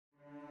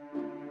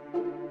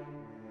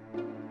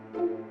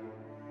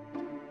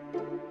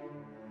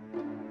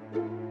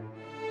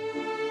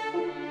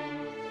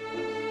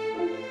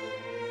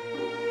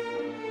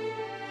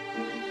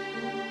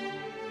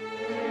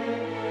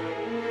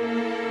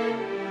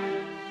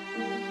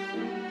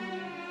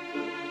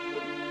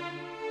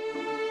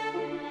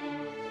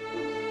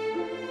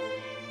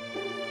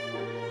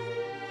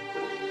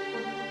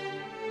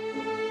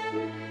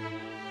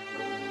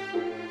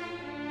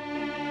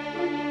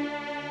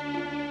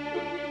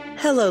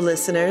Hello,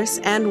 listeners,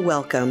 and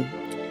welcome.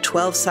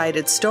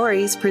 12-Sided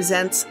Stories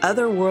presents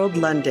Otherworld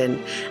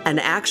London, an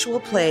actual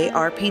play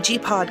RPG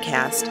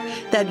podcast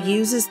that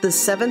uses the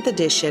 7th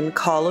edition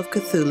Call of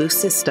Cthulhu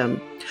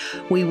system.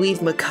 We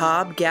weave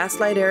macabre,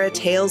 Gaslight-era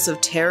tales of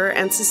terror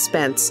and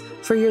suspense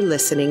for your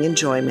listening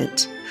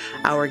enjoyment.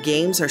 Our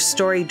games are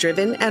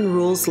story-driven and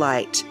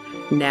rules-light.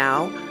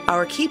 Now,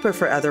 our keeper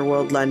for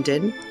Otherworld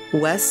London,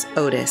 Wes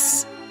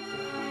Otis.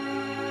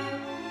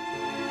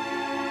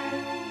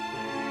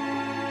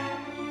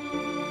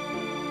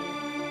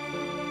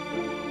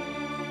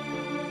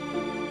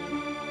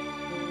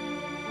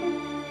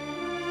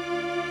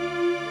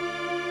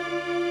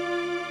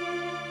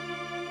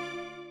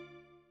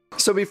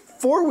 So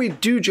before we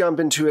do jump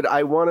into it,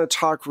 I want to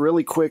talk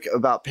really quick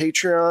about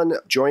Patreon.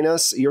 Join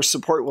us. Your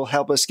support will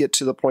help us get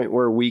to the point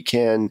where we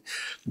can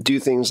do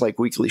things like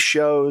weekly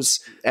shows.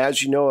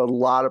 As you know, a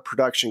lot of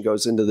production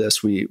goes into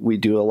this. We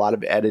do a lot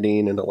of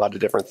editing and a lot of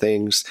different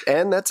things.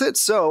 And that's it.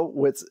 So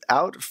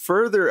without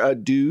further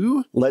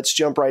ado, let's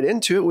jump right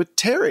into it with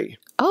Terry.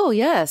 Oh,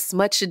 yes.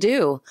 Much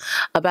ado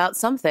about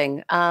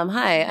something.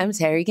 Hi, I'm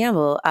Terry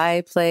Gamble.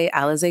 I play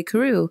Alize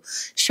Carew,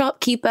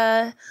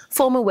 shopkeeper,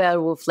 former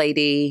werewolf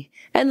lady,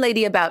 and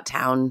lady about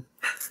town.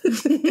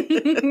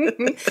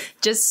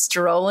 Just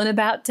strolling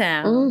about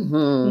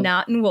town,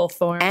 not in wolf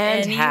form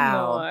and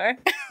anymore.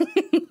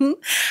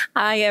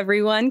 Hi,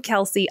 everyone.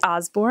 Kelsey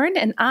Osborne,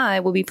 and I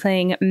will be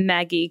playing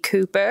Maggie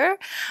Cooper.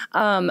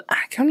 I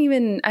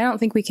don't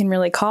think we can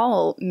really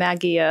call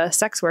Maggie a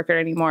sex worker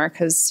anymore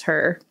because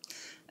her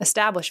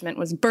establishment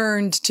was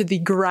burned to the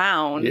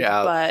ground.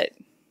 Yeah. But,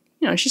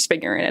 she's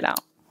figuring it out.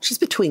 She's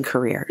between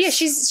careers. Yeah,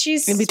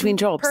 she's in between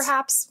jobs.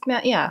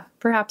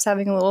 Perhaps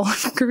having a little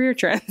career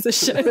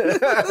transition.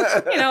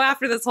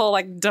 After this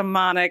whole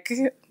demonic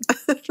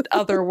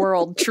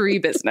otherworld tree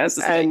business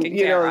is taken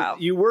care of.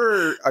 You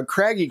were a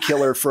craggy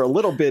killer for a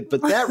little bit,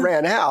 but that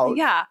ran out.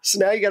 Yeah. So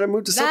now you got to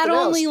move to something else.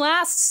 That only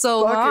lasts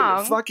so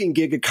long. Fucking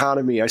gig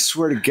economy. I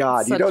swear to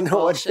God, Such you don't know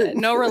bullshit. what.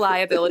 No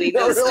reliability.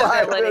 No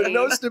stability.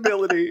 No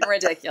stability.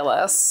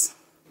 Ridiculous.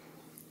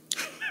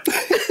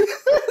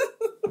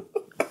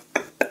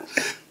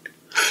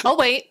 Oh,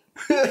 wait.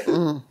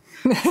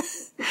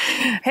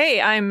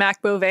 Hey, I'm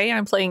Mac Beauvais.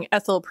 I'm playing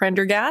Ethel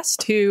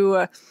Prendergast,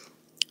 who,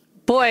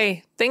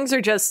 boy, things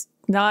are just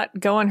not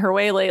going her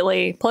way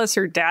lately. Plus,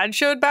 her dad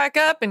showed back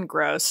up, and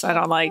gross. I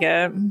don't like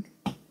it.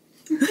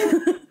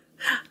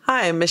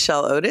 Hi, I'm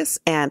Michelle Otis,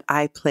 and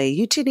I play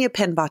Eugenia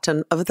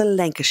Penbottom of the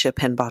Lancashire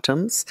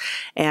Penbottoms,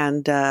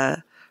 and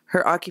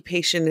her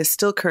occupation is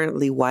still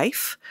currently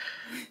wife.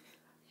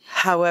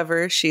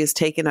 However, she has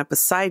taken up a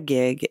side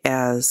gig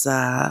as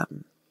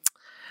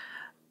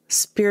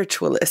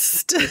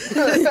spiritualist.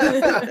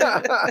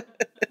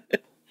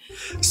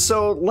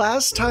 So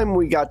last time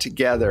we got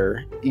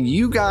together,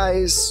 you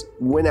guys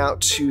went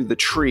out to the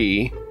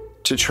tree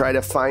to try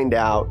to find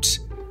out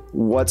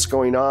what's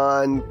going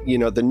on,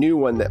 the new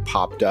one that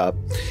popped up.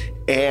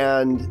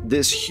 And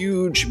this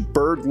huge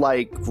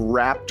bird-like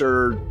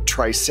raptor,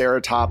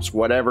 triceratops,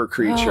 whatever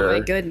creature. Oh,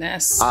 my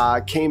goodness.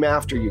 Came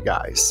after you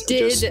guys.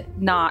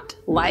 Not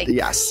like.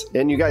 Yes.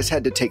 And you guys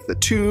had to take the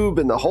tube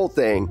and the whole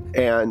thing.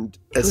 And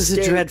it was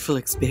a dreadful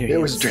experience. It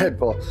was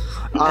dreadful.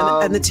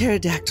 And the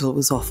pterodactyl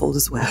was awful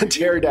as well.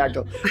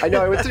 Pterodactyl. I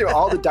know. I went through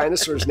all the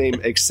dinosaurs' names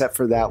except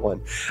for that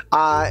one.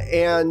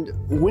 And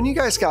when you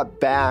guys got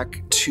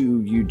back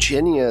to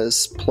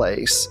Eugenia's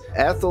place,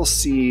 Ethel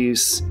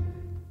sees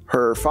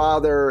her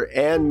father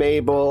and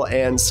Mabel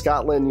and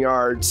Scotland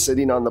Yard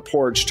sitting on the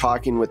porch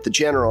talking with the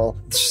general.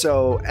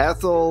 So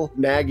Ethel,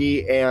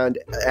 Maggie, and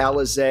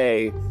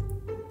Alize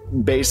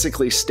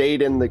basically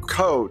stayed in the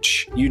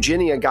coach.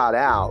 Eugenia got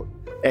out,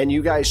 and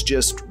you guys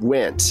just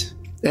went.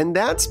 And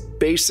that's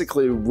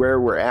basically where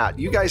we're at.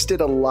 You guys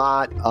did a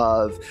lot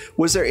of...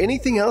 Was there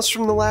anything else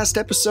from the last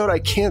episode? I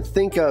can't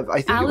think of... I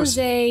think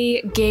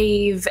Alize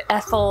gave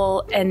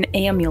Ethel an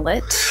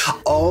amulet.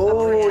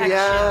 Oh,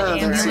 yeah.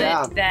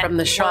 Amulet that from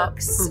the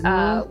shops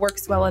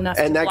works well enough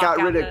and to that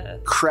got rid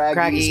of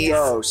Craggy's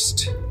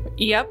ghost.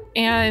 Yep.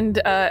 And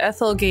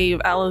Ethel gave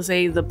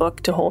Alize the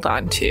book to hold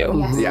on to.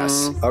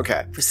 Yes.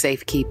 Okay. For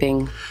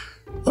safekeeping.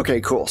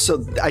 Okay, cool.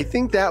 So I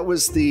think that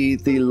was the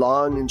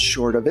long and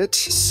short of it.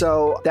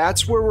 So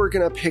that's where we're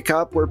going to pick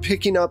up. We're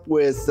picking up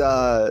with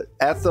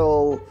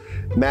Ethel,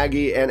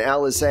 Maggie, and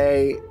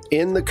Alize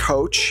in the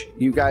coach.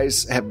 You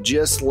guys have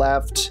just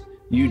left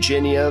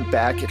Eugenia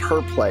back at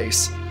her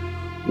place.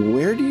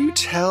 Where do you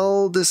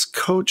tell this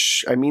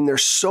coach? I mean,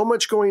 there's so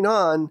much going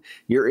on.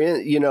 You're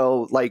in,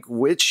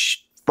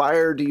 which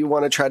fire do you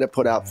want to try to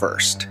put out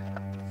first?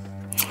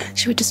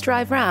 Should we just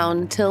drive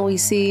round till we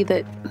see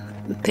that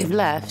they've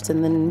left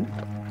and then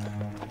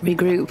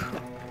regroup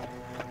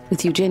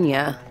with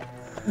Eugenia?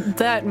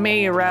 That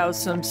may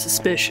arouse some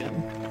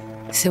suspicion.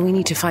 So we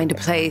need to find a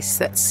place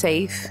that's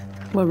safe.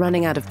 We're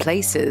running out of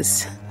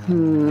places.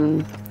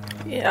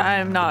 Yeah,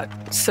 I'm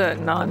not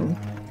certain on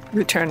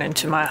returning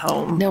to my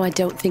home. No, I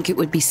don't think it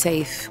would be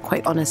safe,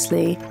 quite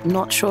honestly. I'm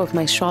not sure if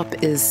my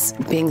shop is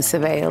being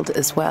surveilled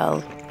as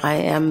well. I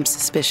am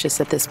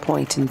suspicious at this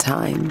point in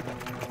time.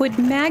 Would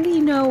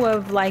Maggie know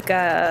of like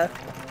a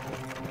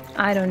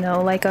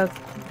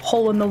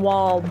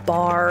hole-in-the-wall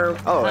bar Oh,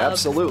 pub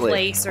absolutely.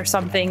 place or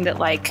something that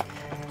like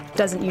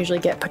doesn't usually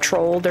get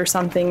patrolled or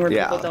something where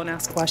Yeah. people don't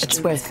ask questions?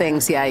 It's where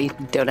things, you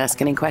don't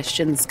ask any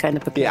questions kind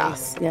of a Yeah.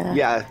 place. Yeah.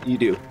 Yeah, you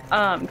do.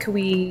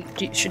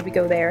 Should we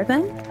go there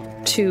then?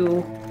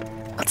 To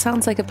That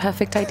sounds like a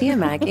perfect idea,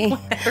 Maggie.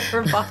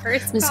 whatever bar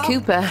it's Miss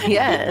called? Cooper,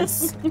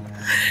 yes.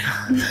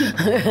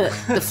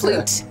 The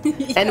flute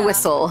and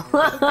whistle.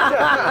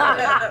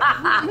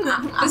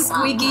 The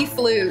squeaky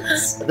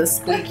flutes. The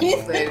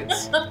squeaky flute.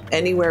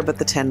 Anywhere but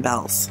the 10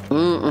 bells.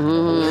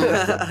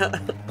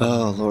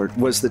 Oh Lord,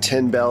 was the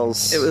 10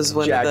 bells? It was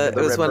one Jack of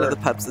the Ripper?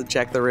 pubs that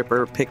Jack the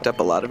Ripper picked up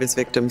a lot of his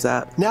victims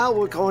at. Now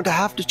we're going to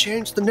have to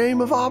change the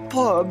name of our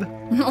pub.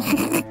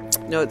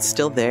 No, it's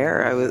still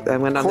there. I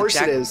went on Of course the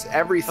Jack, it is. I went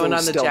Everything's on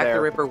the still Jack there.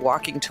 the Ripper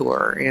walking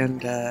tour,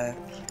 and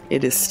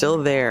it is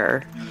still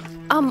there.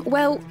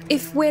 Well,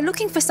 if we're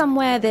looking for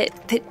somewhere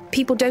that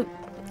people don't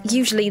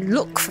usually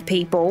look for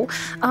people,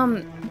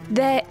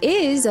 there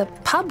is a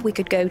pub we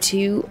could go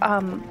to.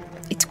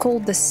 It's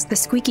called the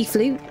Squeaky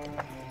Flute.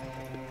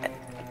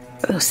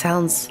 Oh,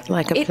 sounds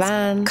like a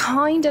plan. It's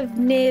kind of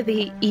near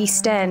the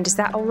East End. Is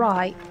that all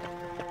right?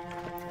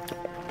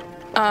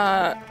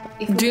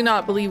 Do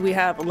not believe we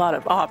have a lot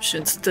of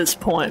options at this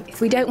point.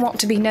 If we don't want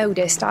to be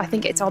noticed, I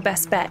think it's our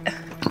best bet.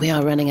 We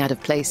are running out of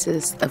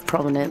places of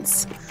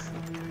prominence.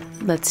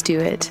 Let's do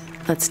it.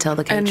 Let's tell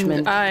the coachman.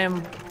 And I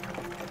am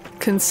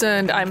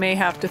concerned I may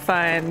have to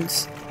find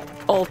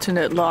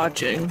alternate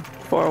lodging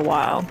for a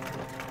while.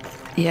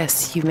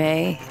 Yes, you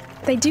may.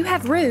 They do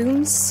have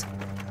rooms.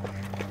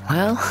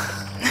 Well,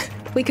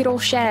 We could all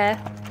share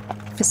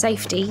for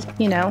safety,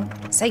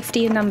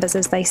 safety in numbers,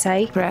 as they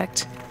say.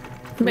 correct.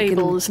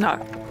 Mabel is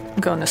not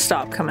going to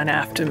stop coming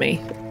after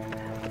me.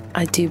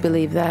 I do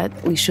believe that.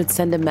 We should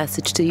send a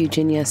message to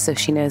Eugenia so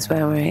she knows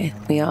where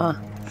we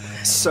are.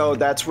 So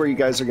that's where you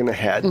guys are going to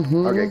head.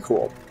 Okay,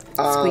 cool.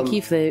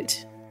 Squeaky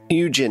flute.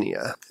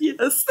 Eugenia.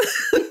 Yes.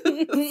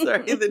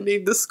 Sorry, the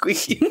name the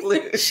Squeaky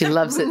Flute. She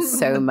loves it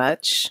so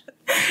much.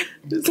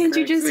 Can't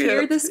you just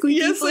hear the squeaky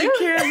Yes, flute? I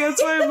can.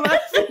 That's why I'm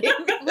laughing.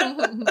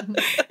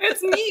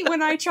 It's me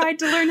when I tried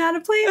to learn how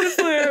to play the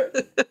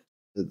flute.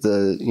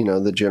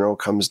 The general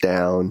comes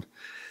down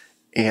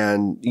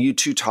and you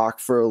two talk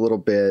for a little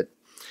bit.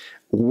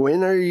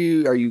 When are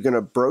you going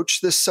to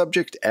broach this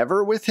subject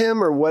ever with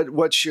him, or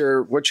what's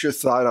your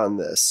thought on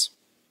this?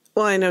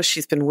 Well, I know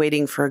she's been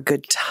waiting for a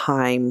good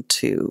time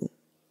to,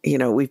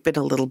 we've been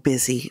a little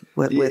busy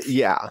with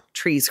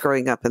trees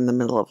growing up in the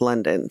middle of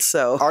London.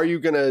 So Are you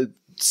going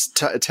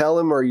to tell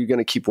him, or are you going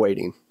to keep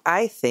waiting?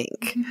 I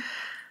think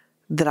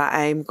that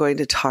I'm going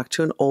to talk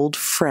to an old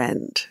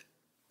friend.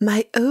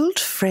 My old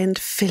friend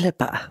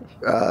Philippa.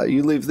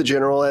 You leave the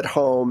general at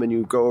home and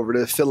you go over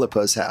to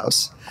Philippa's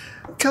house.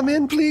 Come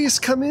in, please.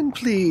 Come in,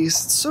 please.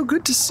 It's so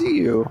good to see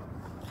you.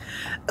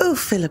 Oh,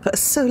 Philippa,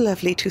 so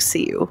lovely to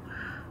see you.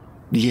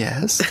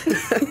 Yes.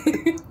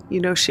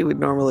 She would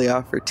normally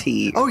offer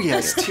tea. Oh,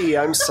 yes, tea.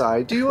 I'm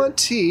sorry. Do you want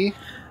tea?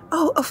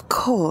 Oh, of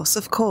course,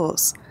 of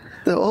course.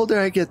 The older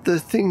I get, the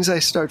things I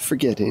start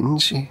forgetting.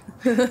 She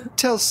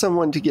tells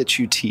someone to get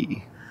you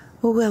tea.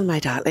 Well, my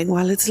darling,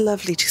 well, it's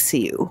lovely to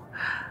see you.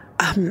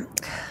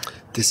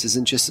 This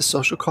isn't just a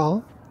social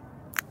call?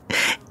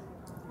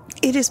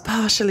 It is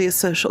partially a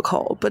social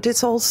call, but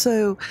it's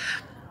also,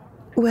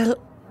 well,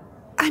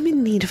 I'm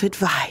in need of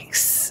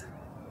advice.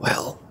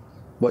 Well,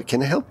 what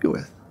can I help you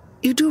with?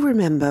 You do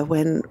remember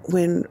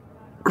when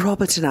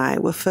Robert and I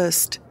were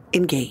first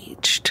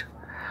engaged,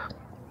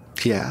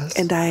 Yes.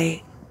 and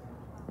I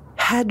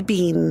had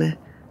been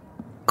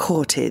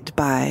courted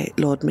by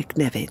Lord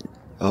McNevin.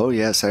 Oh,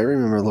 yes, I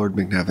remember Lord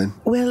McNevin.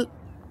 Well,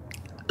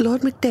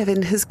 Lord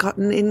McNevin has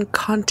gotten in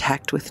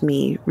contact with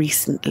me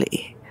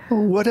recently.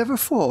 Oh, whatever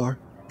for?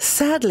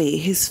 Sadly,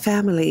 his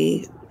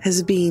family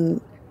has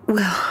been,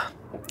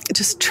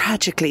 just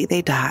tragically,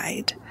 they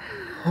died.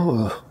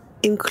 Oh,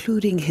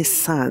 Including his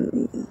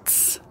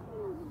sons.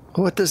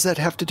 what does that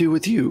have to do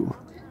with you?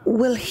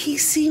 Well, he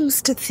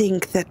seems to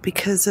think that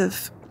because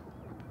of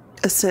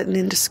a certain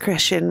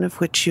indiscretion of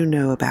which you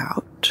know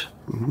about,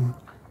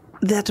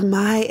 that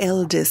my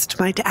eldest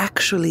might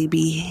actually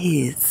be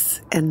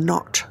his and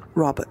not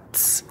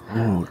Robert's.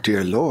 Oh,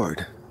 dear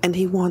Lord. And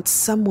he wants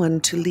someone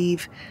to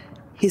leave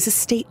his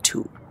estate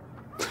to.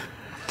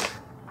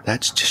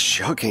 That's just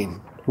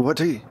shocking.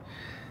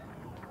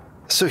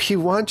 So he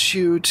wants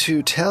you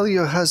to tell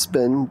your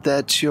husband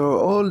that your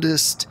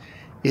oldest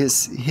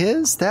is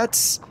his?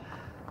 That's...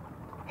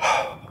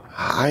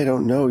 I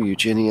don't know,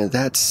 Eugenia.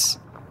 That's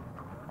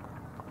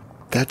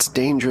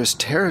dangerous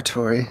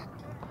territory.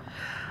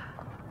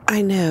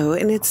 I know,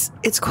 and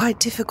it's quite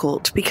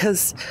difficult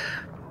because,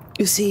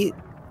 you see,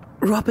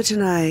 Robert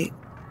and I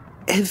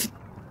have...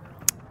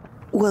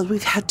 Well,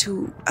 we've had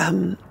to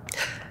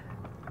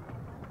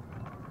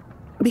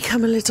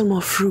become a little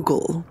more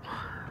frugal.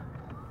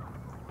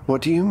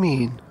 What do you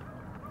mean?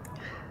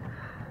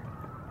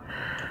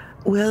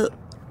 Well,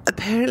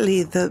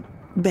 apparently the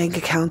bank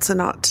accounts are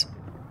not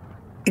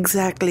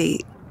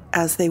exactly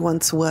as they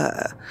once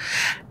were.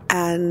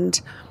 And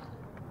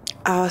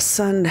our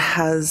son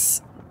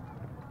has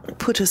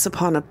put us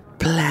upon a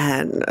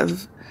plan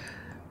of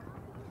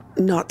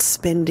not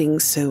spending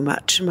so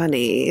much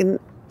money.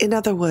 In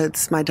other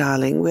words, my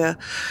darling, we're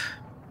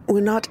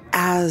not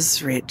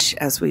as rich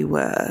as we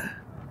were.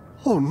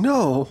 Oh,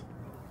 no.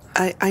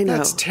 I know.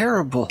 That's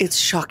terrible. It's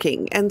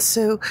shocking. And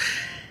so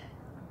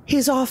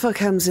his offer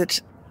comes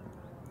at...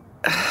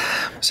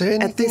 Is there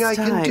anything I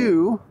can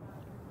do?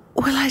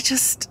 Well, I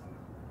just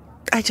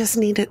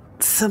needed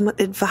some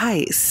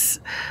advice.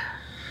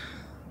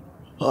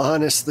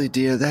 Honestly,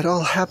 dear, that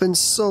all happened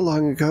so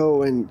long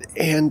ago,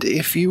 and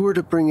if you were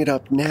to bring it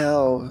up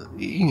now,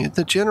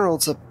 the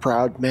general's a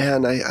proud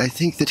man. I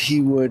think that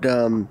he would,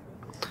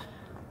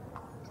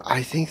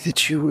 I think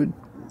that you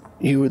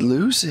would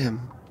lose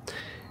him.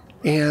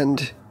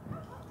 And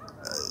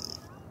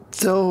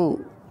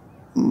though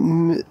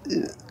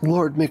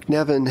Lord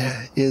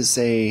McNevin is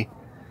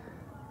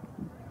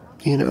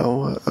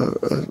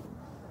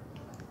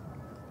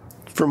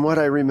from what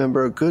I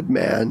remember, a good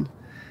man,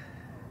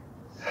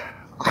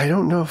 I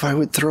don't know if I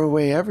would throw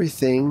away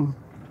everything.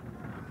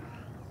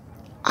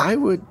 I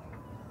would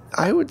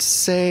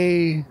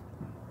say,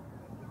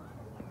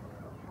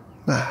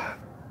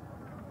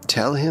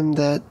 tell him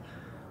that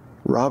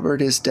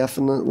Robert is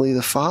definitely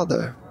the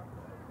father.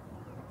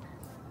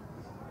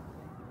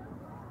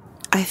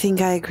 I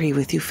think I agree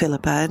with you,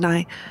 Philippa, and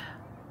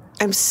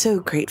I'm so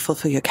grateful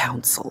for your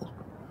counsel.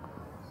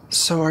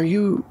 So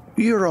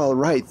you're all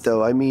right,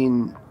 though. I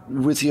mean,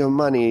 with your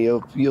money,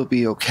 you'll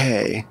be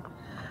okay.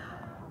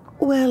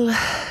 Well,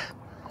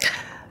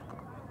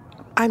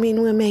 I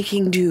mean, we're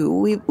making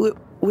do.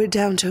 We're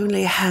down to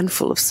only a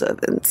handful of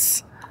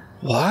servants.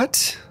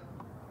 What?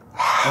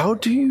 How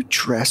do you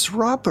dress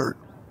Robert?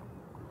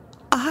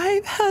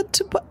 I've had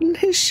to button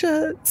his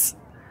shirts.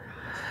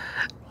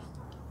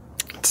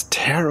 It's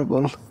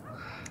terrible.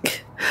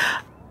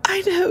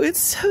 I know,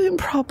 it's so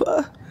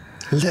improper.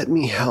 Let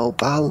me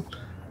help. I'll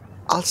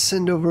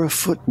send over a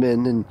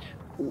footman, and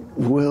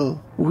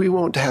we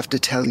won't have to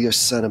tell your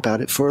son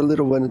about it for a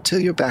little while until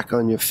you're back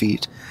on your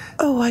feet.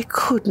 Oh, I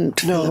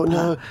couldn't.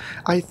 No.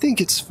 I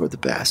think it's for the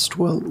best.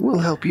 We'll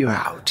help you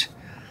out.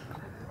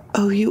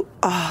 Oh, you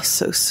are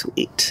so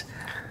sweet.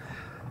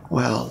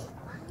 Well,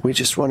 we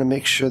just want to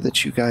make sure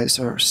that you guys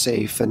are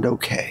safe and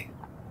okay.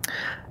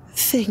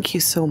 Thank you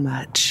so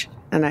much.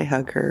 And I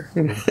hug her.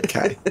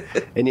 Okay.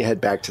 And you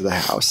head back to the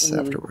house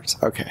afterwards.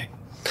 Okay.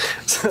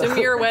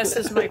 Demure West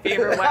is my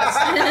favorite West.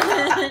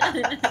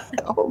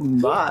 Oh,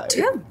 my.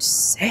 Don't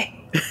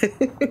say.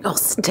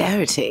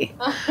 Austerity.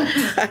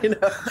 I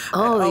know.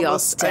 Oh, the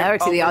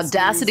austerity, the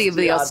audacity of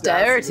the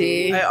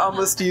austerity. I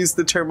almost used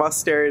the term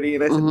austerity,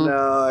 and I said,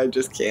 no, I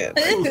just can't.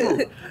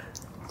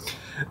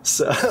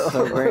 So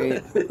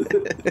Great.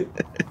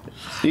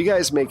 you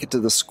guys make it to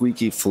the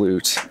Squeaky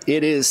Flute.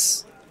 It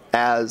is,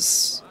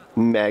 as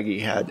Maggie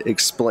had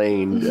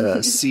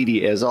explained,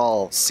 seedy as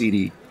all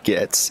seedy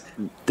gets.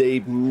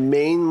 They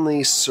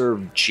mainly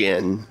serve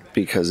gin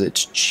because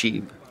it's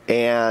cheap,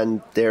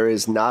 and there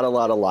is not a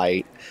lot of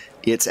light.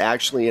 It's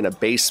actually in a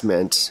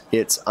basement.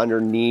 It's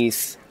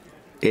underneath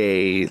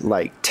a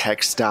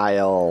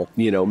textile,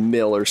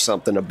 mill or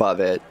something above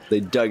it. They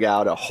dug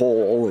out a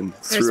hole and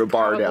threw a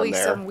bar down there. There's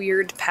probably some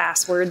weird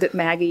password that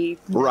Maggie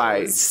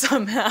knows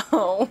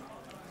somehow.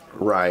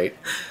 Right.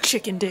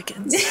 Chicken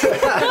Dickens.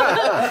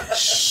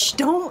 Shh,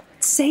 don't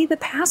say the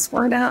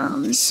password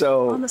on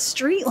the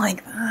street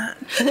like that.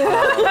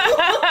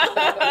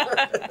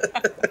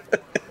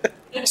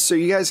 So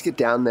you guys get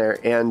down there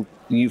and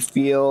you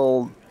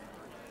feel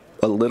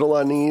a little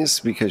unease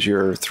because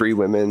you're three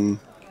women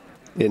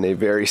in a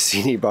very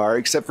seedy bar,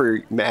 except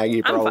for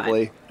Maggie,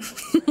 probably.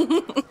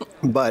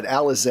 But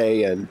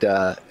Alize and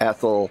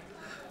Ethel,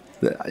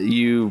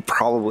 you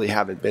probably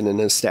haven't been in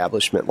an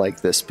establishment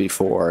like this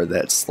before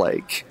that's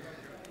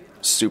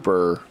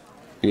super,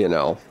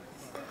 No,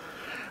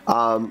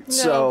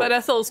 but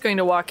Ethel's going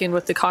to walk in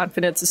with the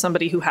confidence of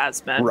somebody who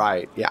has been.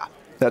 Right, yeah.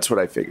 That's what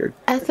I figured.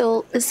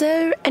 Ethel, is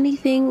there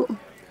anything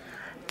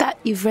that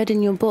you've read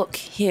in your book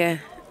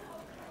here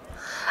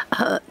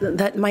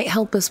that might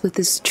help us with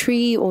this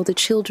tree or the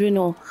children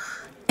or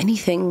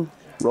anything?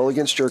 Roll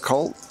against your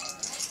occult.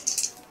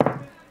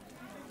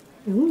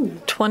 Ooh.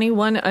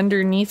 21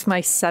 underneath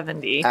my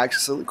 70.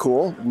 Excellent,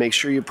 cool. Make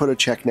sure you put a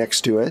check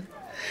next to it.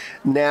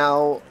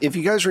 Now, if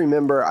you guys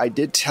remember, I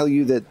did tell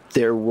you that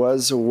there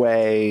was a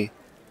way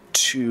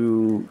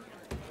to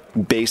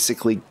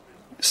basically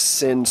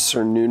send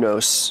Sir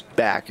Nunos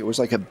back. It was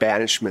like a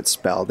banishment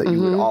spell that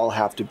you would all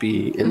have to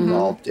be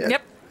involved in.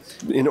 Yep.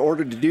 In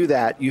order to do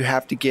that, you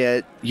have to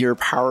get your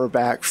power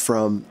back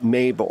from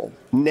Mabel.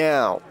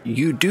 Now,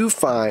 you do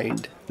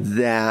find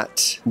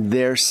that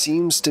there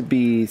seems to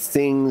be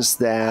things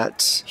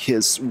that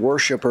his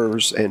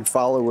worshippers and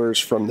followers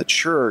from the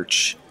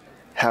church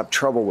have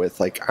trouble with,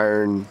 like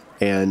iron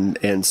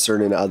and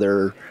certain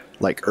other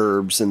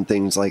herbs and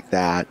things like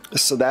that.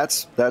 So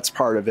that's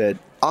part of it.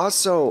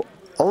 Also,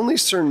 only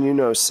Sir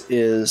Nunos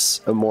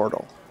is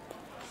immortal.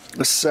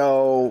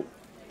 So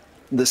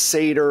the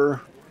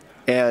satyr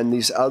and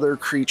these other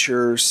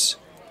creatures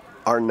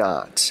are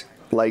not.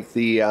 Like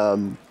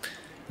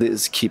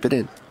keep it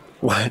in.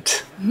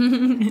 What?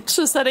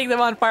 Just setting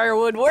them on fire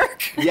would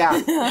work.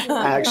 Yeah,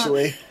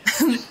 actually.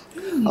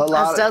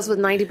 As does with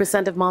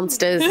 90% of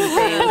monsters and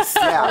things.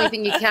 Yeah. Only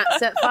thing you can't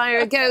set fire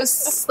are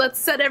ghosts. Let's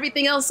set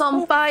everything else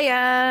on fire.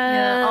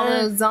 Yeah,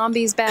 although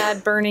zombies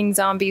bad, burning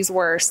zombies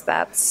worse.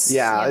 That's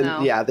Yeah, you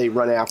know. yeah, they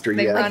run after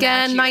you. run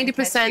Again, after you,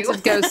 90% catch you.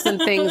 of ghosts and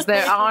things,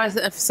 there are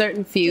a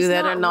certain few Just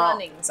that are not.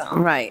 running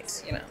zombies,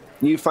 Right. you know.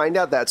 You find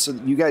out that, so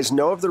you guys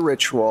know of the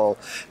ritual.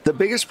 The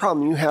biggest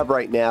problem you have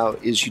right now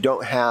is you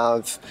don't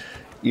have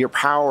your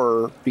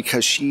power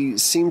because she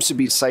seems to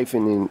be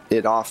siphoning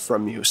it off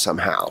from you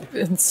somehow.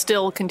 And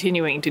still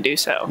continuing to do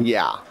so.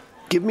 Yeah.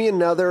 Give me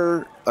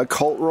another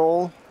occult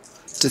roll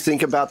to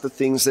think about the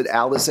things that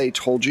Alize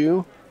told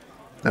you.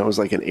 That was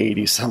like an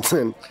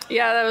 80-something.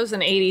 Yeah, that was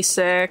an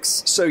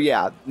 86. So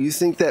yeah, you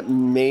think that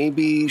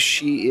maybe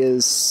she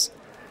is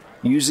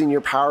using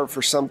your power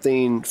for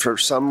something, for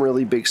some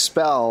really big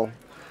spell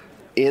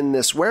in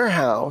this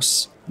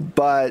warehouse,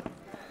 but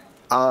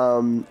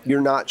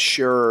you're not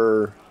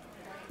sure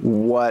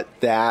what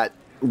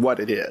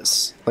it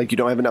is. Like, you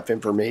don't have enough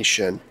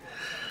information.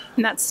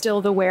 And that's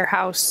still the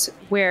warehouse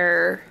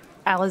where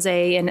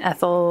Alize and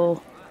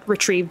Ethel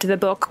retrieved the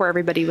book, where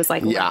everybody was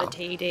like Yeah.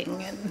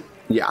 levitating and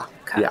Yeah,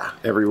 Okay. yeah.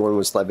 Everyone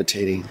was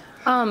levitating.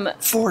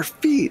 4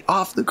 feet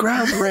off the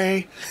ground,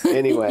 Ray.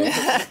 Anyway,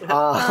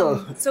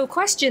 So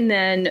question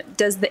then,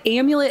 does the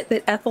amulet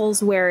that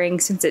Ethel's wearing,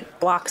 since it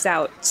blocks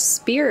out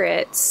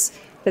spirits,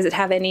 does it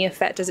have any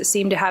effect? Does it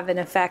seem to have an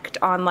effect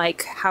on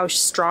like how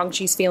strong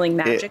she's feeling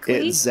it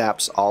magically?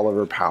 zaps all of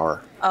her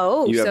power.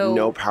 Oh, You have so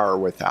no power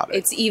without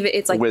it.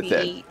 it's like With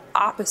the it.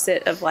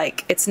 opposite of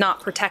like, it's not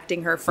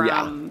protecting her from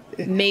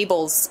Yeah.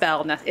 Mabel's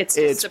spell. It's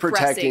It's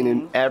protecting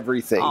in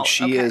everything. Oh,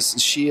 She okay.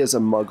 is a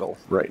muggle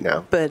right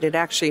now. But it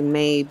actually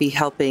may be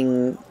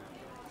helping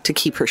to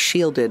keep her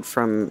shielded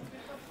from.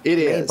 It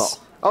is. Mabel.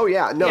 Oh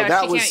yeah, no, Yeah,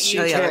 that she was can't she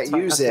use it. can't Yeah, that's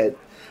fine. use Okay. it.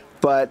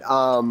 But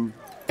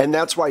and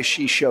that's why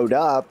she showed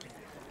up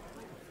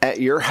at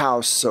your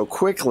house so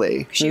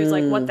quickly. She was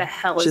like, what the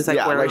hell is She's like,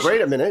 Yeah, where like is she? wait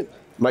a minute,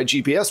 my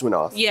GPS went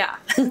off. Yeah.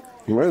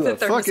 Where the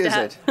fuck is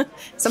thermostat. it?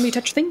 Somebody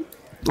touch the thing?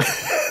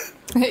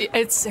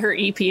 It's her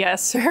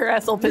EPS, her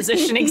Ethel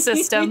positioning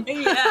system.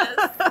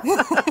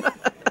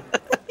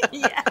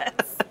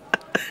 Yes.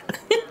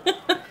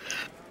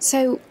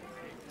 So,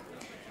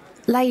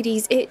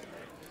 ladies, it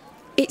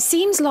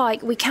seems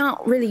like we can't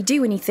really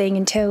do anything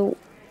until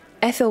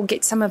Ethel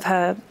gets some of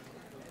her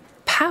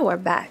power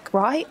back,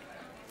 right?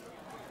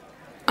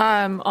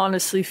 I'm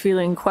honestly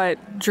feeling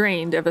quite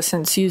drained ever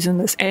since using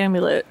this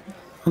amulet.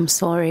 I'm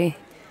sorry.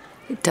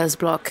 It does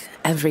block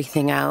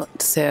everything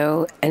out,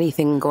 so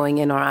anything going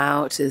in or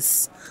out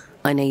is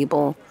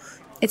unable.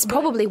 It's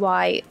probably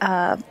why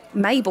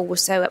Mabel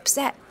was so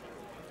upset.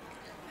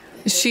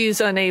 She's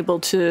unable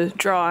to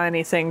draw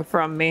anything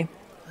from me.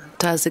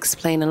 Does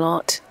explain a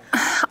lot.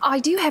 I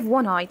do have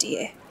one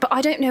idea, but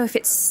I don't know if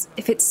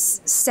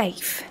it's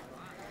safe.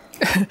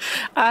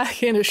 I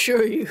can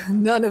assure you,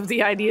 none of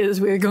the ideas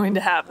we're going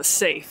to have are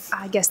safe.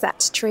 I guess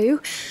that's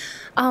true.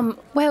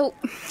 Well,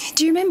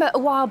 do you remember a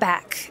while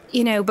back,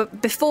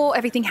 but before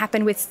everything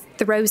happened with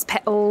the rose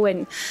petal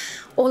and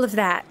all of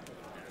that,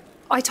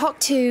 I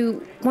talked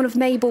to one of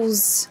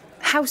Mabel's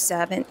house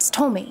servants,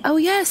 Tommy. Oh,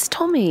 yes,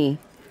 Tommy.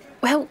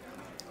 Well,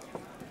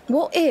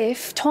 what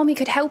if Tommy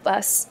could help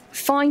us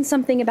find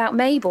something about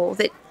Mabel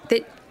that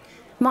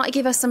might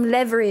give us some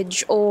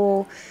leverage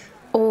or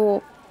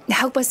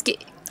help us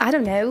get, I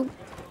don't know,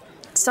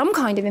 some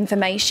kind of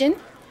information?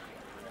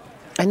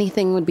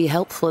 Anything would be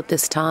helpful at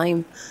this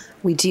time.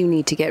 We do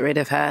need to get rid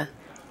of her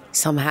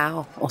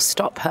somehow, or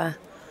stop her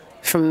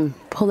from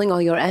pulling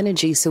all your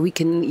energy so we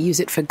can use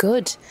it for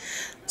good,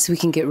 so we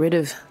can get rid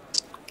of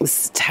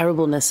this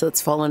terribleness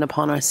that's fallen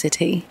upon our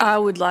city. I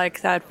would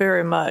like that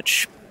very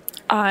much.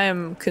 I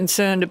am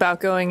concerned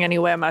about going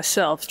anywhere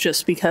myself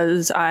just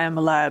because I am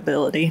a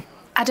liability.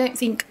 I don't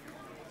think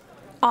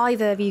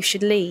either of you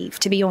should leave,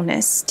 to be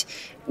honest.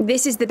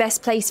 This is the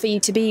best place for you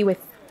to be with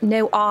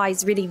no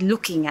eyes really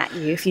looking at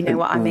you, if you know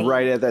what I mean.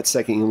 Right at that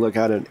second, you look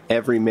out and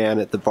every man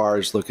at the bar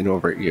is looking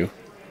over at you.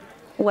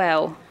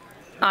 Well,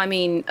 I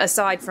mean,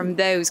 aside from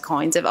those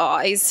kinds of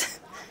eyes.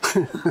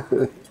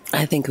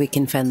 I think we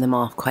can fend them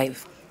off, quite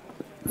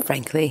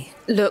frankly.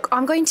 Look,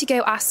 I'm going to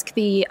go ask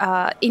the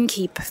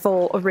innkeep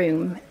for a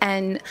room,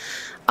 and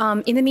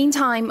in the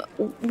meantime,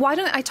 why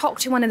don't I talk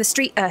to one of the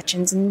street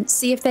urchins and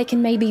see if they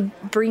can maybe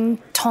bring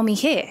Tommy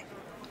here?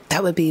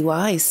 That would be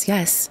wise,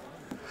 yes.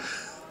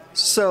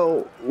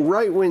 So,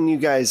 right when you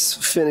guys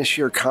finish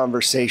your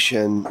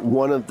conversation,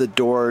 one of the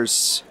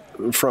doors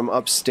from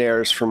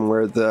upstairs, from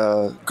where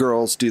the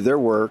girls do their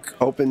work,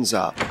 opens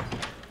up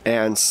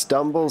and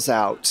stumbles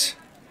out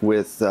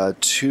with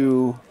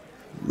 2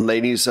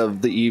 ladies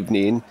of the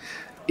evening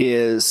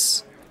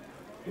is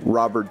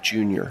Robert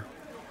Jr.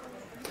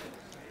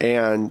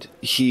 And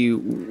he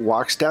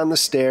walks down the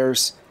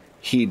stairs.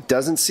 He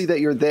doesn't see that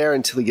you're there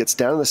until he gets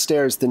down the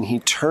stairs. Then he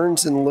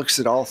turns and looks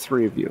at all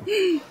 3 of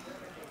you.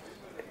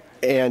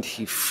 and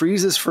he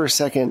freezes for a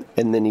second,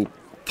 and then he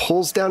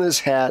pulls down his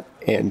hat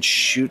and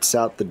shoots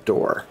out the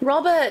door.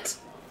 Robert!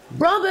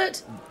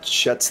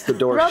 Shuts the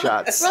door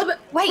shut. Robert!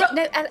 Wait,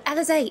 no,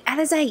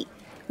 Alizé.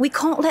 We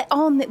can't let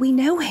on that we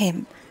know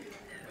him.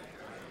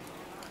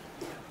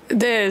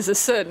 There's a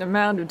certain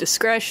amount of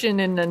discretion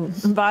in an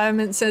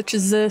environment such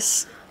as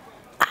this.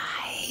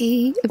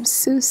 I am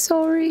so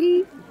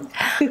sorry.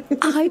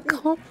 I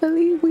can't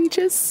believe we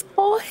just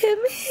saw him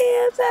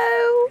here,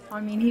 though.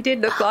 I mean, he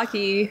did look like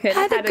he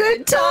had a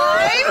good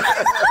time.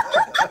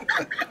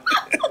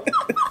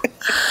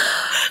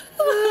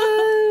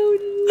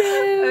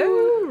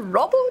 Oh, no.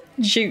 Robert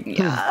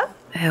Jr. Oh,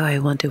 I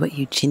wonder what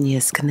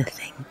Eugenia's gonna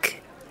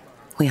think.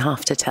 We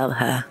have to tell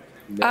her.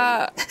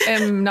 I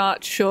am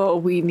not sure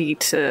we need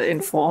to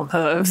inform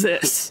her of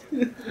this.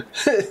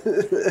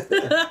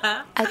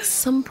 At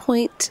some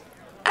point,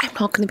 I'm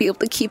not going to be able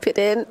to keep it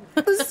in.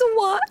 It's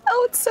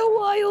so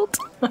wild.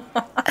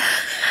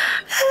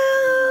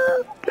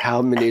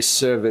 How many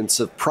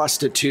servants of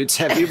prostitutes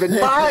have you been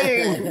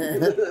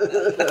buying?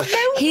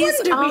 We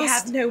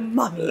have no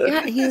money.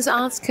 Yeah, he's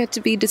asked her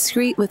to be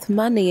discreet with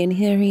money, and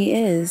here he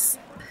is.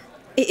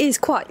 It is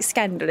quite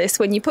scandalous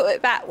when you put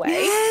it that way.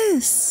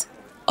 Yes.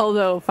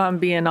 Although, if I'm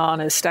being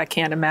honest, I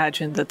can't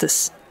imagine that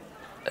this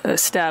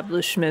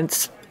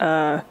establishment's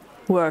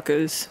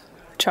workers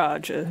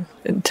charge an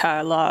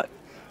entire lot.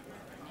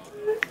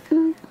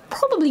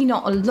 Probably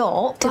not a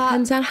lot.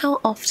 Depends on how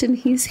often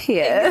he's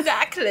here.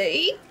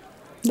 Exactly.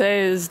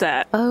 There's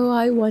that. Oh,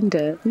 I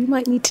wonder. We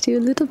might need to do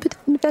a little bit of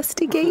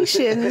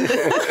investigation.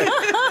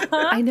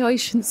 I know I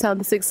shouldn't sound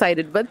this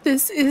excited, but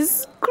this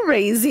is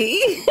crazy.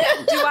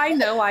 Do I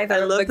know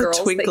either of the girls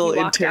that he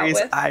walked out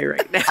with? eye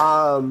right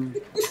now.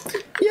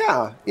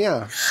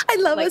 Yeah. I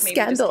love Like a maybe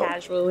scandal. just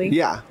casually.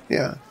 Yeah.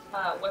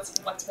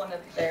 What's one of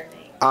their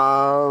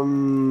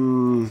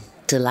names?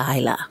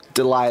 Delilah.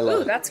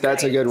 Delilah. Ooh, that's a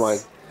great. good one.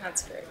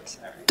 That's great.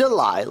 All right.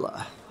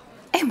 Delilah.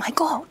 Oh my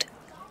god,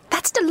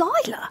 that's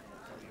Delilah.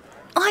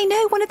 I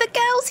know one of the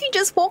girls he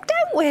just walked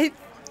out with.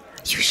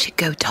 You should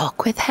go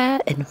talk with her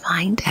and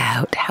find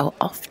out how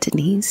often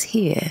he's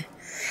here.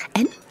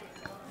 And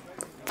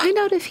find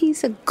out if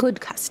he's a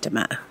good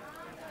customer.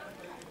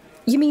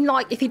 You mean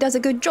like if he does a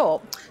good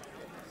job?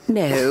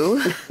 No.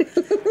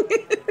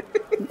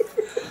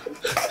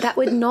 That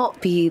would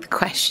not be the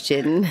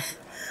question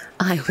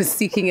I was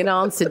seeking an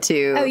answer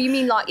to. Oh, you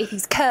mean like if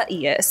he's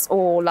courteous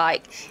or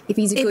like if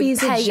he's a If good he's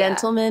payer? a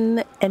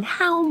gentleman and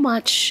how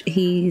much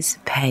he's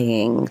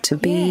paying to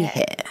be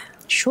here.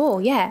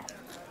 Sure, yeah.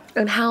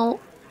 And how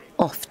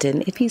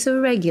often, if he's a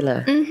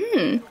regular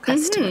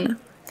customer.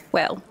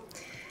 Well,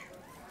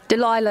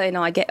 Delilah and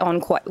I get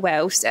on quite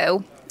well,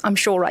 so I'm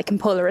sure I can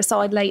pull her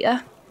aside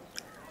later.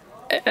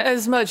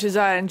 As much as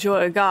I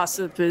enjoy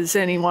gossip as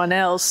anyone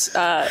else,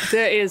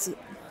 there is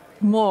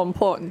more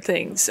important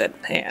things at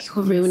hand.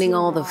 We're ruining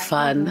all the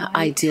fun.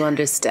 I do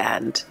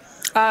understand.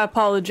 I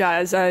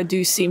apologize. I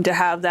do seem to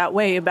have that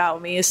way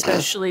about me,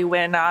 especially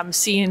when I'm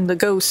seeing the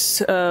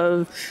ghosts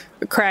of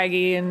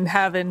Craggy and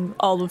having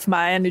all of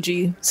my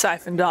energy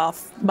siphoned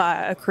off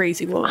by a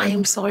crazy woman. I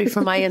am sorry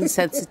for my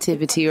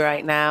insensitivity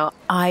right now.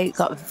 I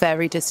got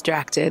very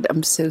distracted.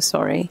 I'm so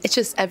sorry. It's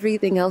just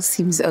everything else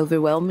seems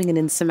overwhelming and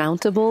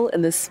insurmountable,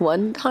 and this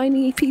one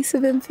tiny piece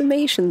of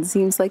information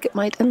seems like it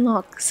might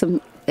unlock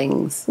some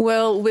things.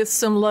 Well, with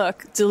some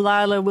luck,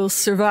 Delilah will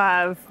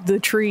survive the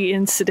tree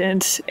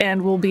incident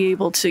and will be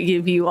able to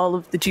give you all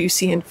of the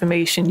juicy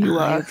information you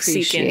I are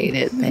appreciate seeking.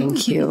 it.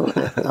 Thank you.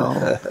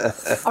 Oh.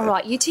 All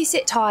right, you two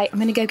sit tight. I'm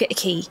going to go get a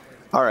key.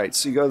 All right,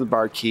 so you go to the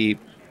barkeep,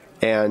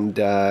 and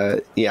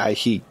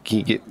he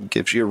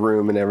gives you a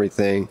room and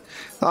everything.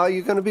 Oh,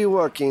 you're going to be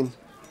working.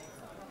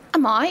 I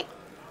might.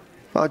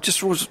 I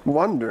just was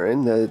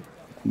wondering. The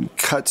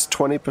cuts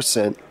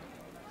 20%.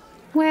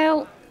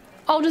 Well,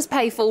 I'll just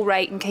pay full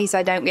rate in case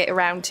I don't get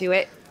around to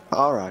it.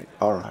 All right.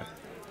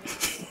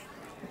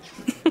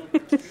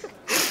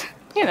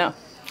 You know.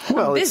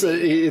 Well,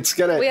 it's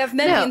gonna. We have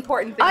many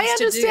important things I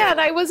understand.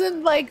 to do. I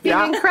wasn't like being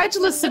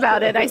incredulous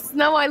about it. I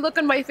look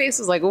on my face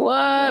was like,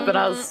 what? But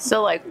I was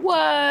still like, what?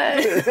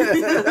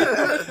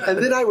 And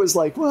then I was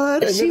like,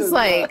 what? And She's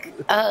like,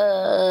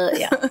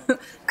 yeah.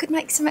 Could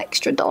make some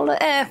extra dollar.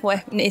 Well,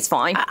 it's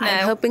fine.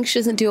 I'm hoping she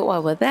doesn't do it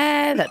while we're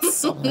there.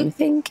 That's all I'm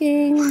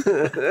thinking.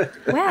 Well,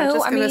 I'm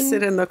just I gonna mean,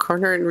 sit in the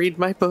corner and read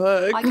my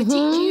book. I could teach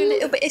you a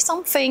little bit of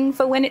something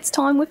for when it's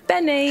time with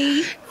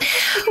Benny.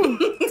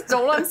 That's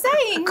all I'm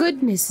saying.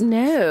 Goodness,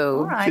 no.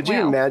 All right, Could you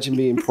well. imagine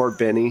being poor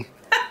Benny?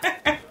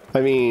 I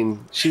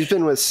mean, she's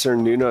been with Sir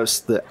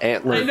Nunos, the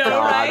antler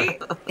god.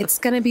 Right? It's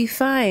going to be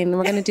fine.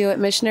 We're going to do it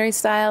missionary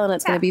style, and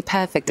it's going to be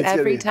perfect It's gonna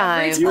every be-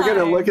 time. You're going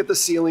to look at the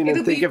ceiling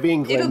and think of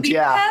England. It'll be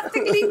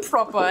perfectly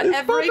proper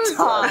every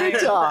time. Every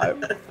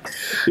time.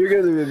 You're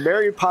going to be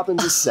Mary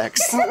Poppins of sex.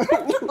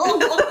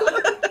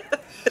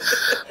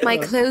 My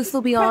clothes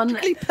will be on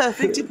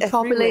Perfect in every way.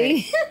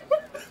 properly.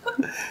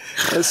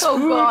 A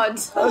spoon, God.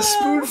 A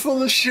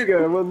spoonful of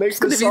sugar will make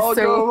this be all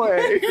so- go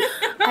away.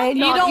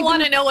 You don't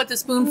want to know what the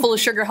spoonful of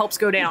sugar helps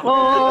go down.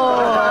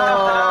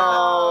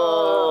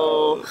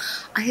 Oh.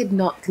 I had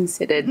not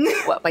considered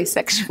what my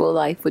sexual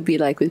life would be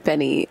like with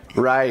Benny.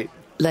 Right.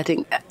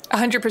 Letting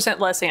 100%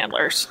 less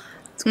antlers.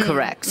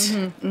 correct.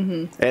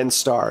 And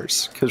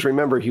stars. Because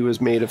remember, he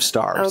was made of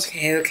stars.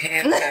 Okay.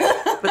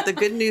 But the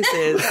good news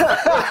is, She's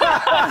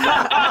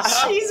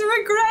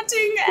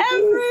regretting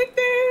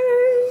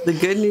everything. the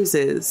good news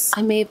is,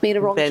 I may have made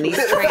a wrong Benny's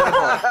choice.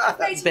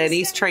 trainable.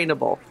 Benny's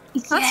trainable.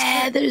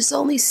 Yeah, there's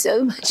only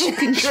so much you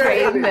can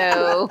train,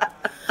 though.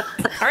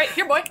 All right,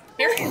 here, boy.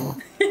 Here.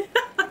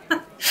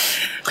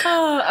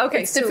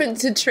 Okay, It's different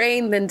to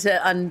train than to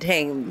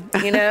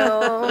untame, you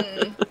know?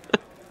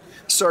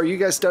 So are you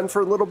guys done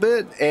for a little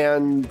bit?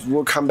 And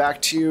we'll come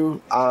back to you.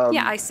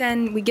 Yeah,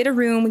 we get a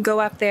room, we go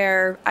up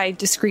there, I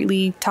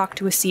discreetly talk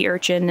to a sea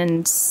urchin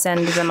and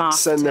send them off.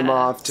 Send them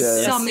off to...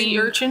 Sea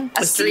urchin.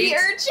 A sea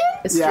urchin?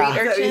 A street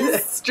urchin?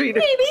 Street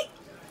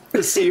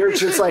The sea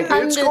urchin's like,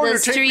 it's Under going the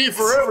to take me streets.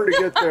 forever to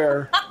get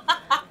there.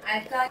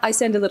 I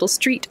send a little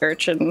street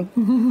urchin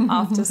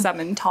off to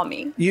summon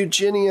Tommy.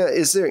 Eugenia,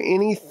 is there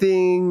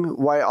anything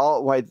why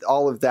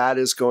all of that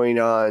is going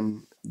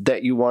on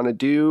that you want to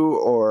do,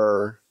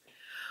 or...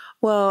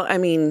 Well, I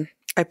mean,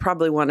 I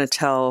probably want to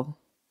tell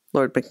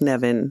Lord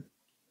McNevin.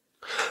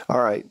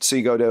 All right, so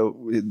you go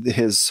to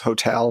his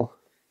hotel.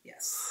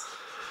 Yes.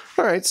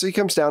 All right, so he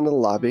comes down to the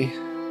lobby.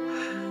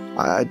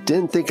 I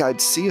didn't think I'd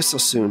see you so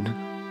soon.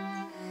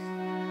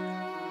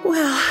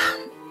 Well,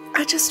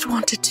 I just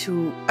wanted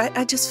to.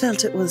 I just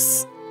felt it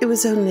was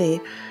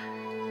only.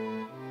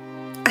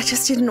 I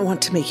just didn't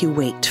want to make you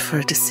wait for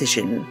a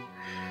decision.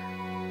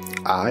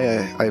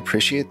 I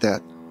appreciate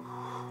that.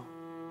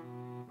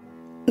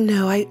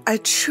 No, I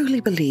truly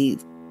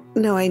believe.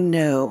 No, I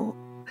know.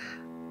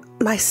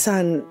 My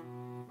son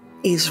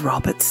is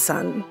Robert's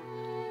son.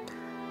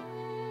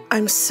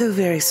 I'm so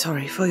very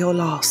sorry for your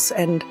loss,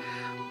 and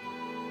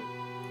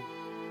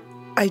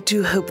I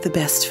do hope the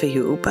best for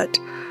you, but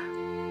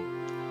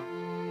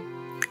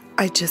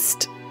I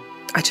just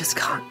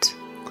can't.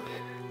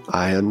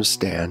 I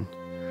understand.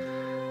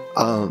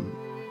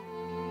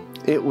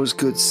 It was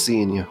good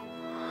seeing you.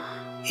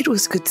 It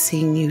was good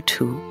seeing you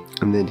too.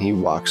 And then he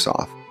walks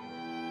off.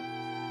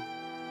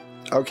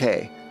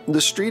 Okay, the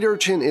street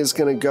urchin is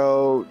going to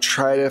go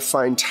try to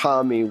find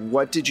Tommy.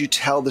 What did you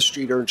tell the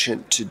street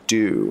urchin to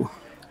do?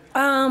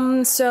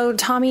 So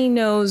Tommy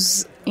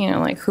knows,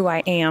 like who I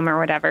am or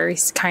whatever.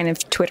 He's kind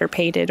of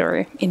Twitter-pated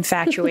or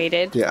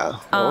infatuated. Yeah.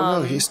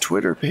 No, he's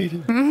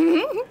Twitter-pated.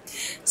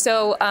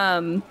 So,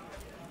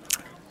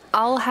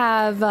 I'll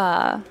have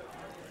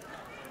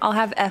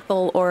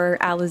Ethel or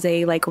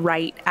Alize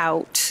write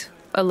out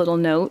a little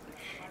note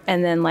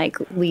and then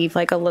leave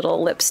a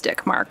little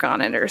lipstick mark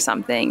on it or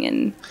something.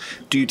 And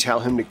do you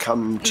tell him to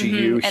come to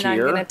you and here? I'm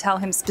going to tell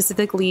him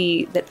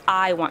specifically that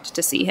I want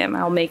to see him.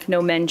 I'll make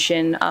no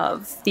mention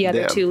of the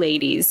other two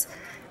ladies.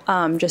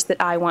 Just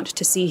that I want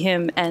to see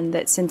him, and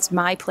that since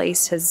my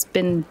place has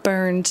been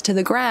burned to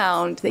the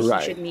ground, that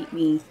he should meet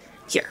me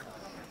here.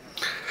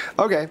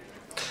 Okay.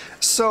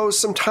 So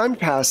some time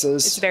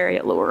passes. It's very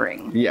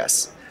alluring.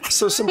 Yes.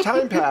 So some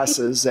time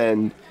passes,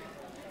 and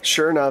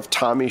sure enough,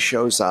 Tommy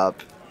shows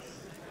up,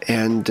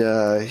 and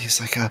he's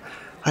like, I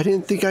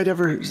didn't think I'd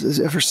ever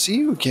see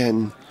you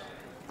again.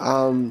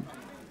 I'm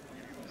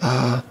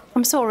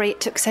sorry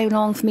it took so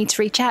long for me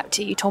to reach out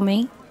to you,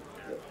 Tommy.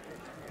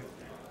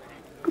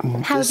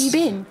 How have you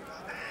been?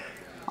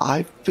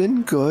 I've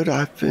been good.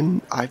 I've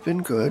been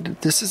good.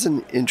 This is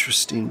an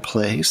interesting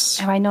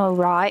place. Oh, I know,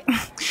 right?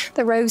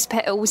 The rose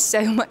petal was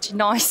so much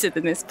nicer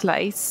than this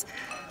place.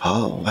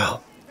 Oh,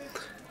 well,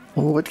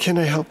 what can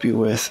I help you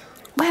with?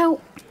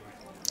 Well...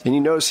 And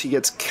you notice he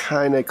gets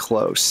kind of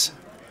close.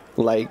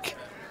 Like,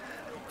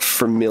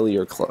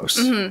 familiar close.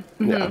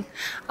 Mm-hmm, mm-hmm. Yeah.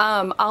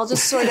 I'll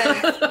just sort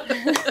of...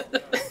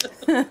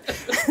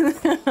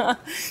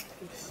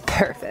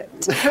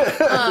 Perfect.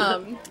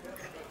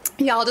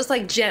 Yeah, I'll just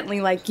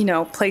gently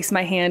place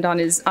my hand on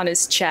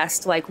his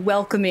chest,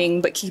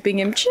 welcoming but keeping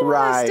him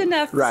just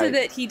enough so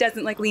that he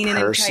doesn't lean in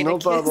and try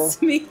to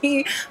kiss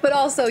me. But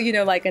also,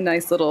 a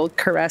nice little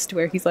caress to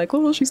where he's like,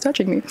 oh, she's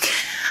touching me.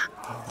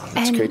 Oh,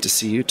 it's great to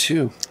see you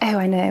too. Oh,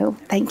 I know.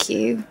 Thank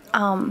you.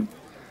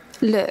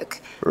 Look.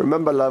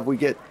 Remember, love, we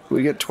get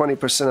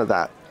 20% of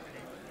that.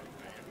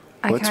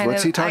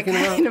 What's he talking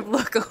about? I kind of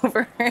look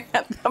over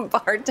at the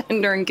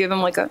bartender and give him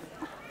a...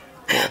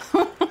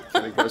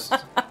 And he goes,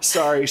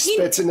 sorry,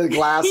 spits into the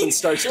glass and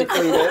starts to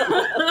clean it.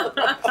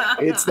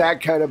 It's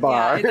that kind of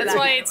bar. Yeah, that's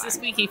why it's the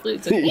squeaky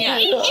flutes. Yeah.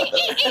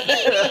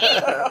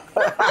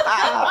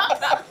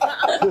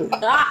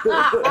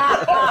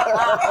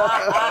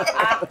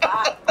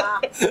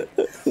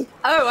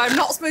 Oh, I'm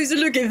not supposed to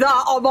look at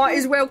that. I might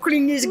as well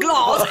clean this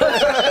glass.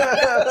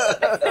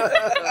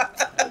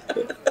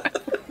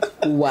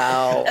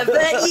 Wow.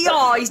 Averted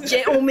eyes,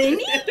 gentlemen.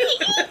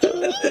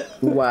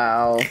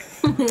 Wow.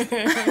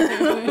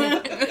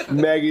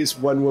 Maggie's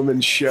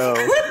one-woman show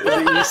at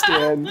the East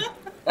End.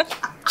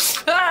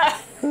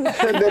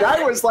 And then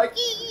I was like,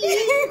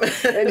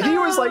 and he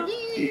was like,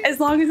 as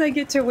long as I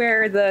get to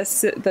wear the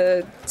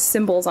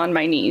symbols on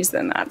my knees,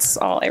 then that's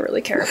all I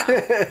really care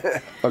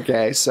about.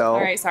 Okay, so.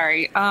 All right,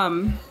 sorry.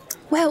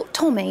 Well,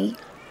 Tommy,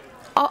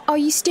 are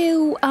you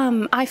still,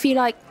 I feel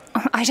like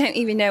I don't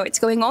even know what's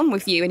going on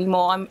with you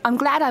anymore. I'm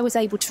glad I was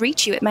able to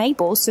reach you at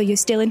Mabel's, so you're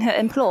still in her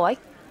employ?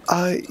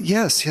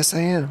 Yes, I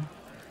am.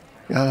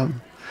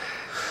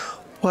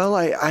 Well,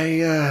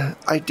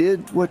 I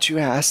did what you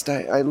asked.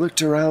 I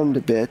looked around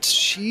a bit.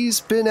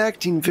 She's been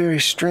acting very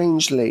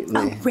strange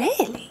lately. Oh,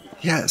 really?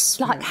 Yes.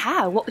 Like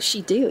how? What was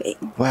she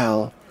doing?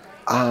 Well,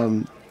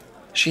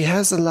 she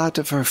has a lot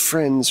of her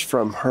friends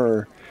from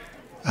her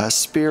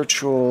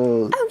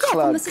spiritual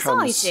club from the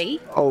society.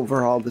 comes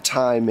over all the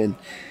time,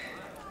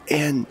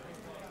 and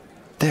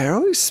they're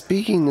always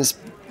speaking this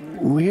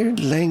weird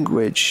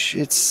language.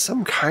 It's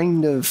some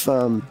kind of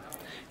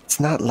it's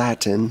not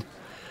Latin.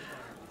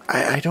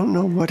 I don't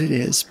know what it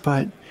is,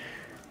 but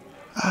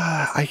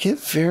I get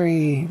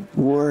very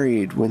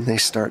worried when they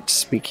start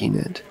speaking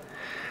it.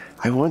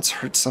 I once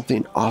heard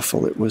something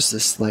awful. It was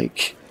this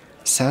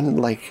sounded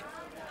like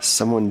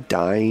someone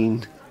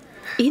dying.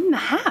 In the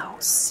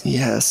house?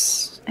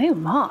 Yes. Oh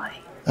my.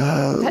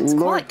 That's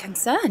quite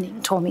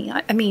concerning, Tommy.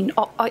 I mean,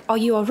 are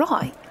you all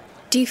right?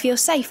 Do you feel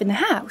safe in the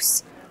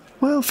house?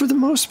 Well, for the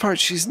most part,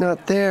 she's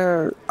not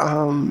there,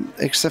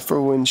 except for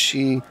when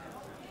she,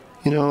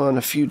 on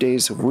a few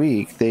days a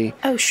week.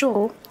 Oh,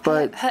 sure.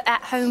 But her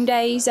at-home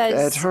days,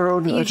 as at her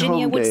own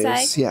Eugenia at-home would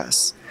days, say?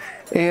 yes.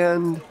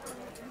 And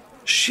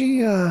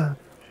she,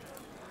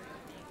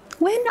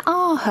 When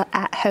are her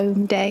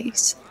at-home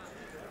days?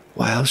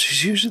 well,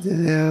 she's usually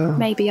there.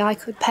 Maybe I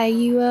could pay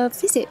you a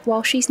visit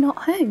while she's not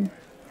home.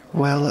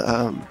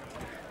 Well,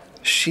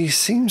 she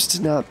seems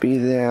to not be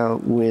there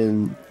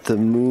when the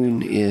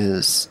moon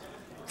is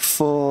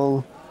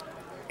full,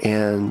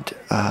 and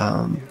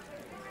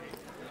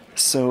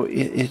so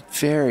it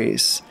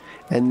varies.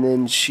 And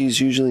then she's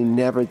usually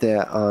never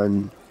there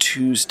on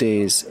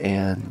Tuesdays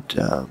and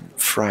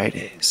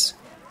Fridays.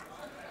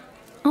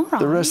 All right.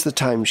 The rest of the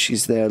time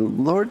she's there.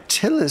 Lord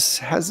Tillis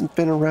hasn't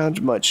been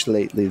around much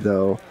lately,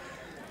 though.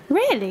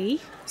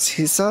 Really?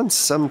 He's on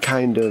some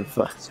kind of...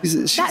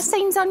 That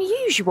seems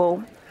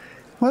unusual.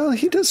 Well,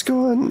 he does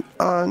go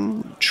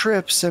on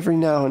trips every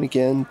now and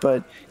again,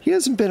 but he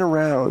hasn't been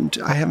around.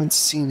 I haven't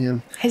seen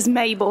him. Has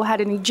Mabel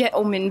had any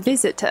gentlemen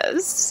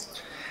visitors?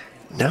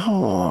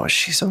 No,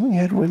 she's only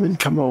had women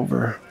come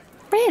over.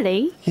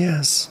 Really?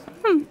 Yes.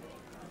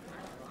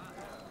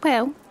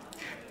 Well,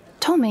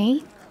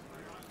 Tommy,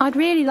 I'd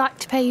really like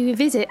to pay you a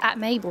visit at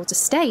Mabel's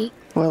estate.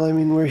 Well, I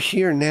mean, we're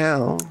here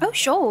now. Oh,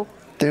 sure.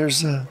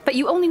 There's a... But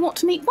you only want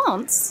to meet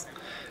once?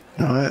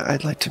 No,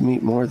 I'd like to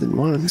meet more than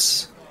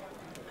once.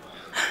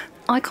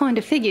 I kind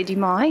of figured you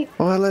might.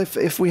 Well,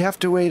 if we have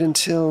to wait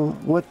until...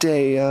 What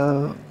day?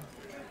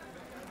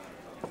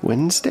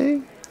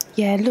 Wednesday?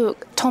 Yeah,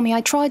 look, Tommy,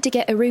 I tried to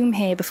get a room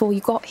here before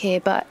you got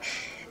here, but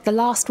the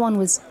last one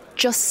was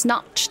just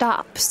snatched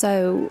up,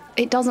 so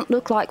it doesn't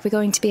look like we're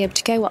going to be able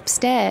to go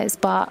upstairs.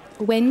 But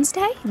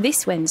Wednesday?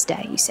 This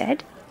Wednesday, you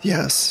said?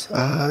 Yes.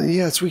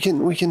 Yes, we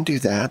can do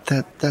that.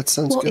 That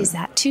sounds good. What is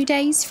that, 2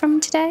 days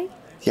from today?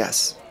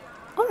 Yes.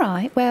 All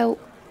right, well,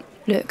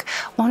 look,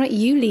 why don't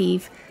you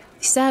leave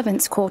the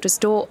servants' quarters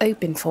door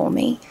open for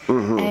me,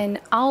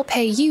 and I'll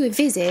pay you a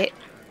visit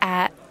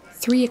at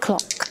 3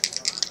 o'clock.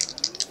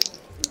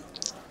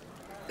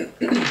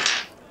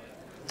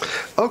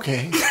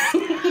 Okay.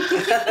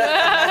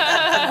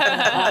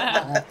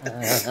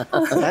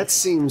 That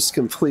seems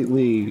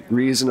completely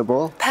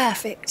reasonable.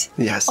 Perfect.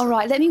 Yes. All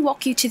right, let me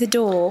walk you to the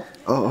door.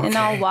 Oh, okay. And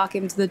I'll walk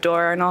him to the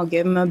door and I'll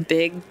give him a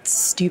big,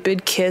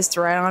 stupid kiss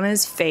right on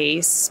his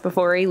face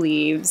before he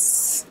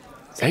leaves.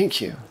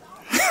 Thank you.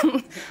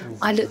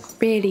 I look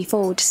really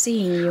forward to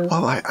seeing you.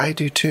 Oh, I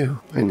do too.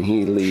 And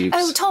he leaves.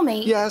 Oh,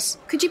 Tommy. Yes?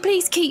 Could you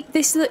please keep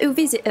this little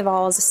visit of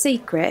ours a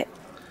secret?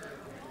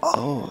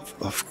 Oh,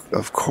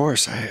 of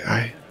course.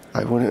 I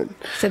wouldn't.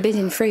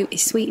 Forbidden fruit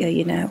is sweeter,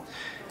 you know.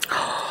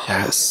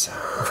 Yes,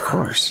 of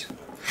course.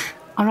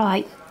 All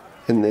right.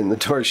 And then the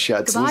door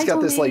shuts. Goodbye, and he's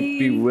got this Tommy.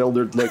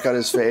 bewildered look on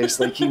his face,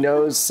 like he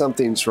knows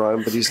something's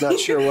wrong, but he's not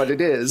sure what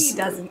it is. He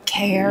doesn't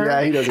care.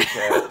 Yeah, he doesn't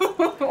care.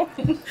 All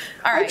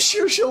right. I'm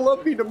sure she'll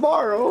love me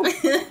tomorrow.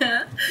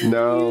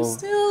 No. You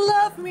still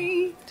love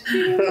me.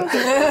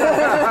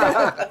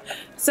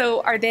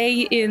 So are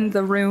they in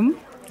the room?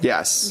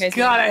 Yes.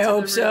 God, I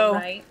hope so.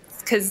 Right?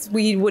 Because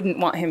we wouldn't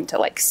want him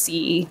to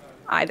see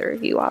either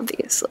of you,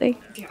 obviously.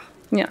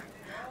 Yeah.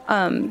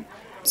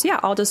 So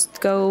yeah, I'll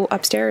just go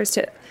upstairs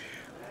to.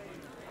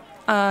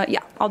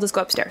 I'll just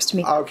go upstairs to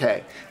meet.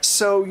 Okay.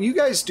 So you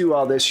guys do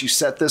all this. You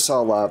set this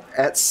all up.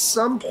 At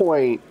some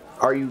point,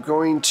 are you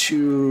going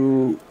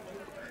to?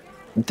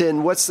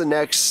 Then what's the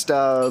next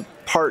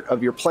part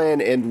of your plan,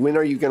 and when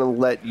are you going to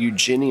let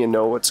Eugenia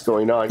know what's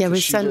going on? Yeah, we're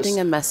 'Cause she sending just-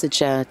 a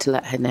messenger to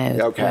let her know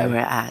Okay. where we're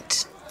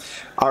at.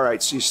 All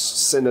right, so you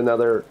send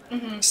another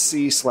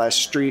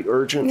C/street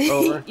urgent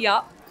over?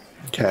 Yep.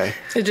 Okay.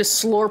 It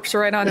just slurps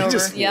right on over.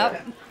 just-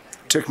 Yep.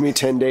 Took me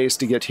 10 days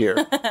to get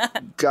here.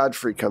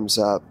 Godfrey comes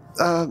up.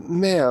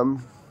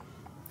 Ma'am,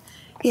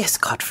 Yes,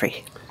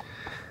 Godfrey.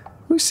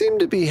 we seem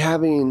to be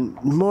having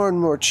more and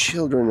more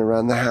children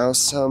around the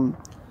house.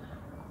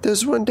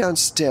 There's one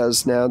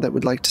downstairs now that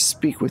would like to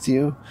speak with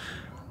you.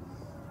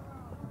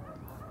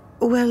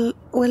 Well,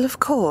 of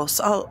course.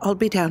 I'll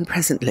be down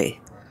presently.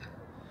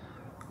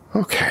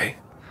 Okay.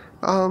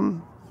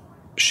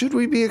 Should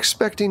we be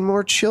expecting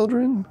more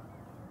children?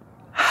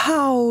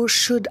 How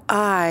should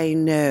I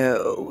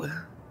know?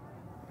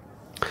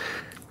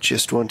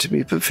 Just want to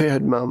be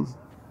prepared, Mum.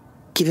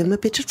 Give him a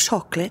bit of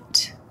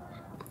chocolate.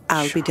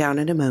 I'll be down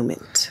in a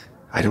moment.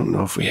 I don't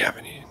know if we have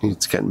any. He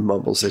kind of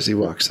mumbles as he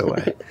walks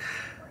away.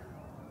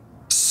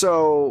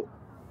 So,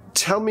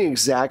 tell me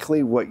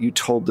exactly what you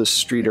told the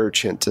street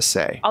urchin to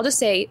say. I'll just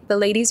say the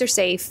ladies are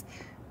safe.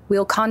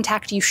 We'll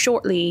contact you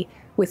shortly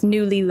with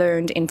newly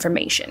learned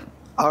information.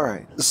 All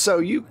right. So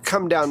you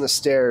come down the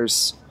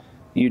stairs,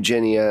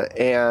 Eugenia,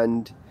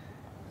 and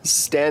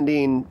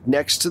standing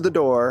next to the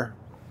door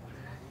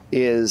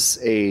is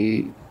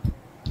a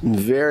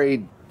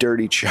very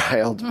dirty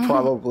child,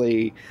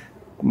 probably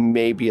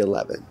maybe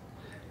 11.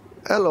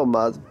 Hello,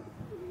 Mud.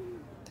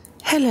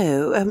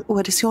 Hello,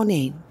 what is your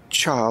name?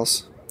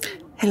 Charles.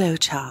 Hello,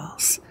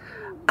 Charles.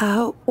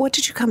 What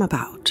did you come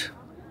about?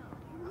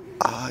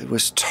 I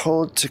was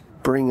told to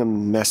bring a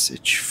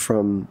message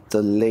from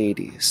the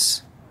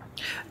ladies.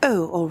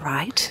 Oh, all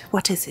right.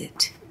 What is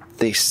it?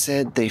 They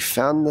said they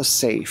found the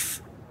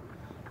safe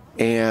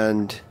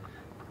and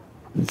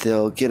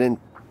they'll get in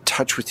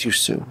touch with you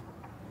soon.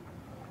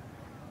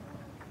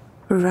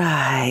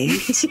 Right.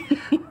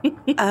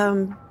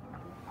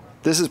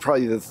 This is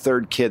probably the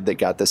third kid that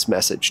got this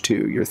message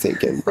too, you're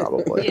thinking,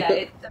 probably.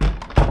 Yeah.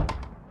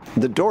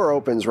 The door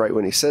opens right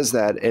when he says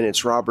that, and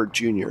it's Robert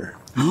Jr.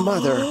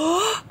 Mother.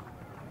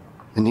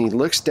 And he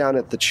looks down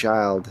at the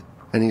child,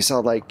 and he's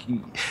all like,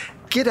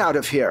 get out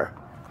of here.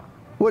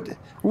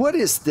 What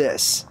is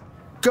this?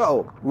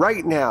 Go,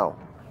 right now.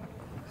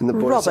 And the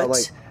boy's all Robert,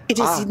 like, it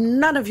is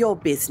none of your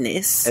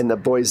business. And the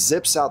boy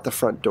zips out the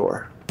front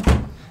door,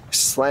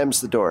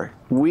 slams the door.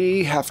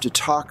 We have to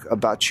talk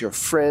about your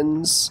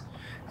friends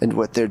and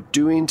what they're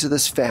doing to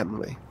this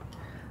family.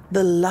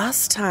 The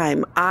last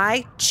time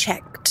I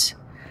checked,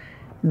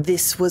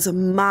 this was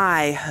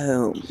my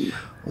home.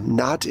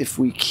 Not if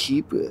we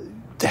keep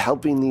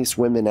helping these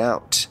women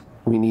out.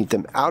 We need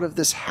them out of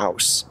this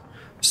house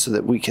so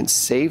that we can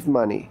save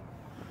money.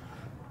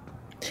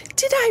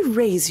 Did I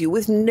raise you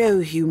with no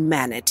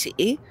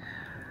humanity?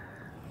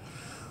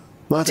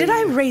 Mother, Did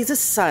I raise a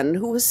son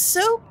who was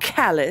so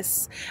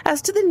callous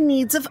as to the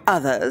needs of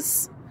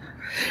others?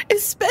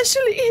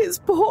 Especially his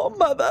poor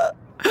mother,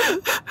 who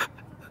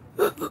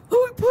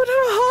put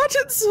her heart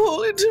and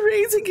soul into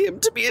raising him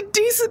to be a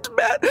decent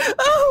man.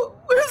 Oh,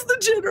 where's the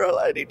general?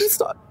 I need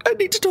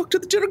to talk to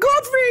the general.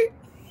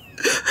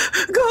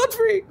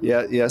 Godfrey!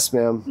 Yeah, yes,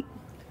 ma'am.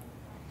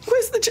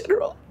 Where's the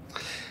general?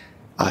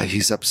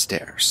 He's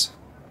upstairs.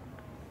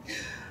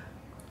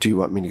 Do you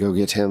want me to go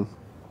get him?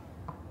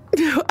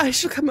 No, I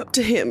shall come up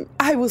to him.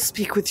 I will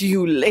speak with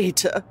you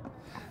later.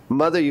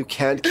 Mother, you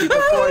can't keep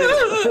a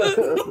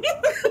quiet.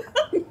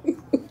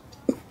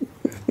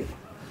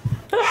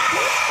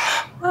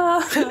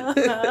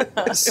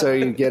 So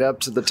you get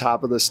up to the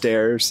top of the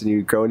stairs and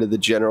you go into the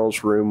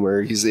general's room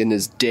where he's in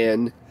his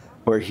den,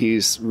 where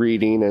he's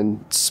reading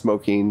and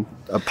smoking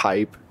a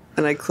pipe.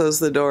 And I close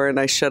the door and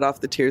I shut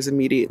off the tears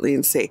immediately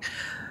and say,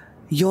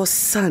 your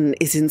son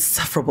is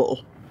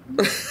insufferable.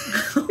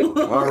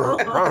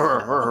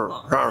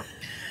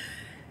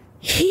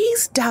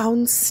 He's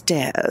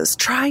downstairs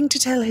trying to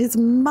tell his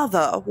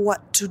mother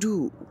what to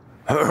do.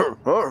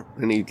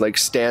 And he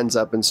stands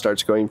up and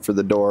starts going for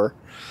the door.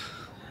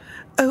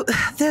 Oh,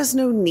 there's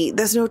no need.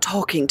 There's no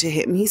talking to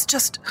him. He's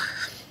just...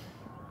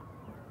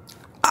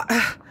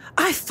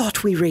 I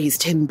thought we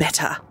raised him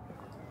better.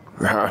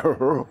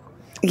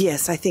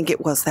 Yes, I think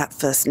it was that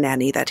first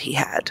nanny that he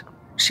had.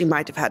 She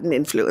might have had an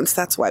influence.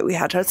 That's why we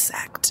had her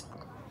sacked.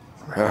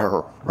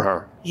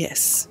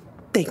 Yes.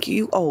 Thank you.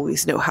 You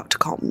always know how to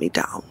calm me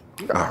down.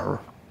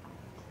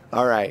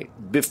 All right.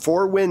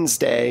 Before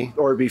Wednesday,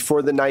 or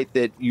before the night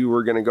that you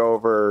were going to go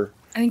over...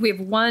 I think we have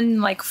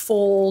one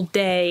full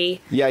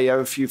day. Yeah, you have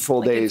a few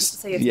full days.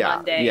 Say it's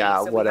Monday.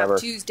 Yeah, so whatever. We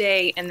have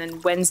Tuesday, and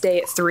then Wednesday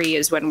at 3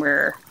 is when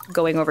we're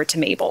going over to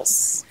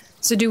Mabel's.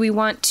 So do we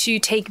want to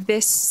take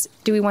this?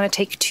 Do we want to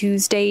take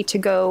Tuesday to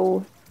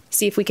go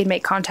see if we can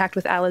make contact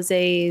with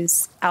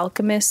Alizé's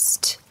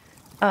alchemist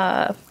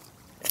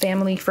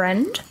family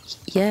friend?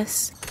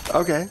 Yes.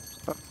 Okay.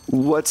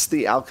 What's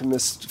the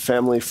alchemist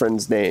family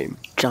friend's name?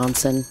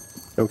 Johnson.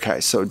 Okay,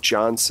 so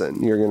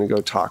Johnson, you're going to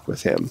go talk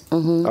with him.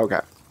 Mm-hmm.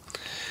 Okay.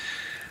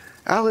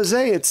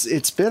 Alizé,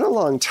 it's been a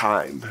long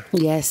time.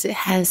 Yes, it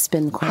has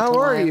been quite a while. How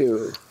are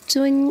you?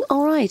 Doing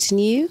all right,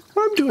 and you?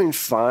 I'm doing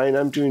fine.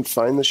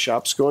 The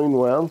shop's going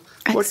well.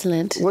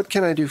 Excellent. What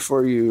can I do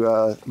for you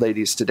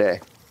ladies today?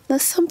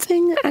 There's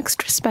something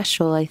extra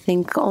special I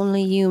think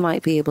only you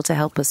might be able to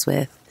help us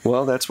with.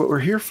 Well, that's what we're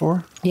here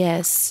for.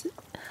 Yes.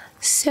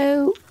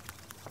 So,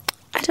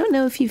 I don't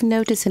know if you've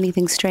noticed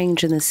anything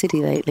strange in the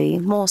city lately,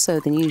 more so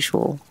than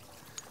usual.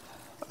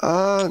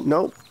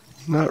 Nope.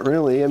 Not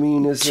really. I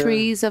mean, is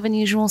trees of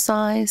unusual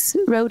size,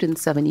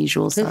 rodents of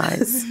unusual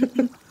size.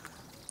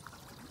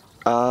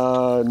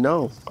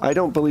 No, I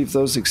don't believe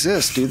those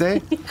exist, do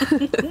they?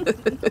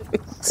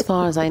 As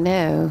far as I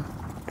know,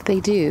 they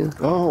do.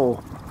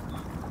 Oh.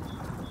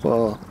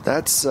 Well,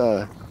 that's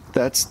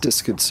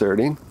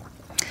disconcerting.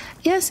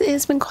 Yes, it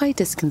has been quite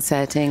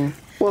disconcerting.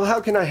 Well, how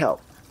can I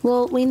help?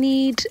 Well, we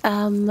need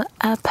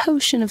a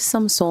potion of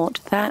some sort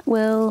that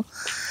will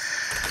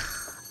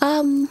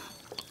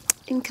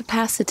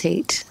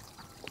incapacitate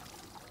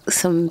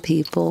some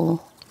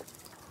people.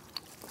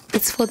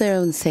 It's for their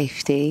own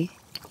safety.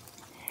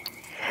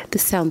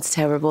 This sounds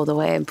terrible the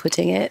way I'm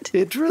putting it.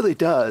 It really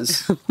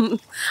does.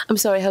 I'm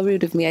sorry, how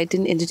rude of me. I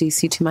didn't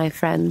introduce you to my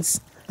friends.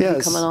 Yes.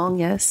 You come along,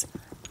 yes?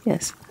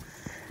 Yes.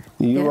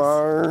 You Yes.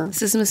 are...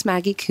 This is Miss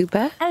Maggie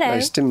Cooper. Hello.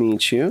 Nice to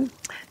meet you.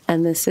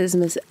 And this is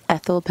Miss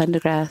Ethel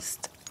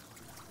Pendergrast.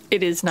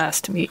 It is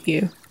nice to meet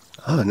you.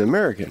 Oh, an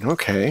American.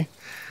 Okay.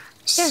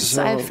 Yes,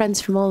 I have friends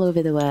from all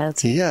over the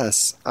world.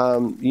 Yes.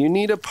 You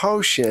need a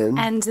potion.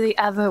 And the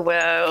other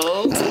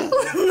world.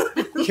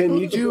 Can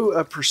you do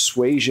a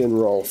persuasion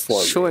roll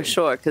for me?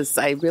 Sure, because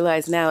I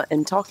realize now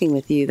in talking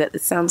with you that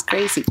it sounds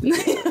crazy.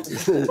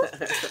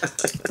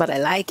 But I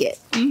like it.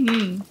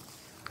 Mm-hmm.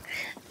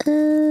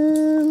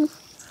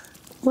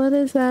 What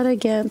is that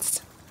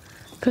against?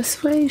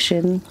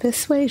 Persuasion.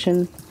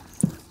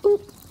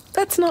 Ooh,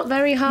 that's not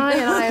very high,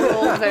 and I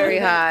rolled very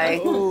high.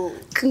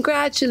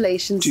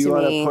 Congratulations Do you to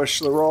want me. to push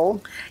the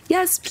roll?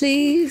 Yes,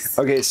 please.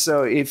 Okay,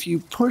 so if you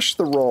push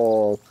the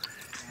roll,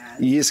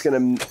 you're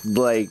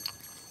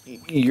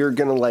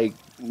gonna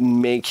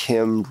make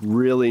him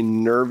really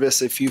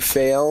nervous if you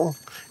fail,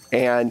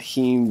 and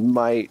he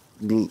might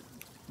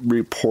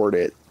report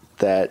it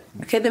that...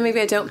 Okay, then maybe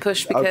I don't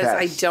push because Okay.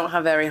 I don't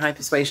have very high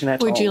persuasion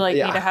at all. Would you like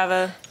Yeah. me to have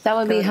a... That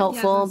would be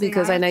helpful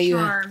because I know you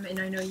have... charm, and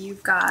I know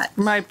you've got.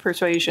 My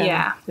persuasion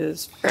Yeah.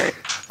 is very...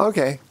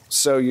 Okay,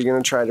 so you're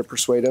gonna try to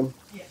persuade him?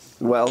 Yes.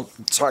 Well,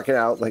 talk it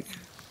out,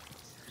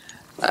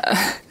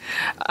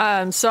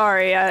 I'm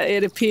sorry,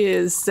 it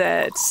appears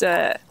that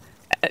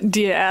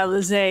dear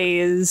Alizé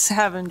is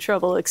having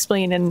trouble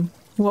explaining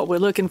what we're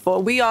looking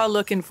for. We are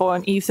looking for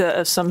an ether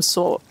of some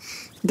sort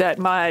that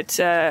might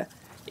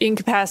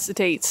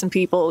incapacitate some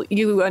people.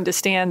 You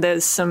understand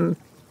there's some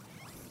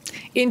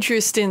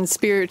interest in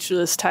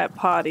spiritualist type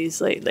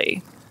parties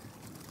lately.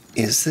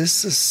 Is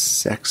this a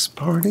sex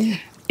party?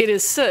 It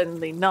is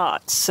certainly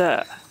not,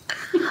 sir.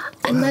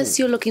 Unless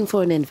you're looking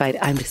for an invite.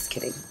 I'm just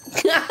kidding.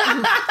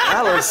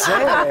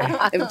 Alizé!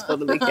 I'm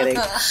totally kidding.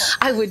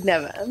 I would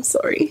never. I'm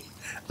sorry.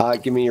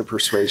 Give me your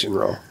persuasion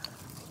roll.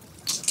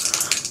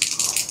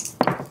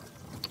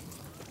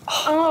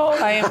 Oh,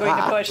 I am going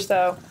to push,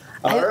 though.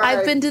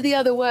 I've been to the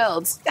other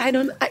worlds.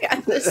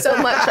 There's so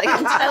much I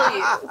can tell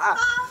you.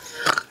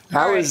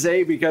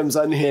 Alizé becomes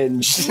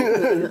unhinged.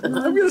 I'm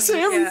going to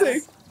say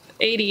everything.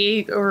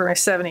 88 or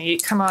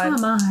 78. Come on.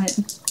 Come on.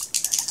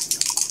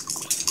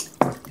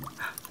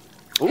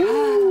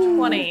 Ooh.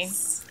 20.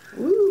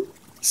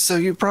 So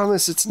you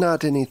promise it's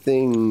not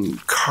anything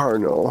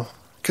carnal?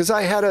 Because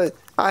I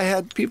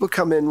had people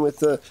come in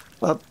with a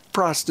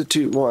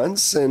prostitute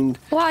once, and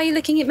Why are you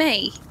looking at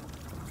me?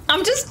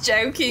 I'm just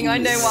joking. I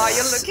know why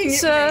you're looking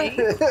at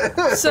me.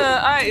 Sir,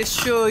 I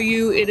assure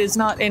you it is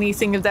not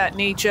anything of that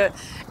nature.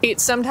 It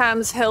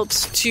sometimes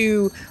helps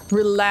to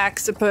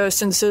relax a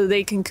person so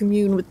they can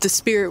commune with the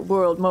spirit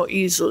world more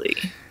easily.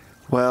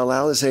 well,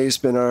 Alizé's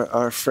been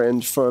our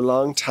friend for a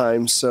long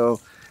time,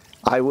 so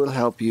I will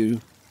help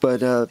you.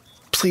 But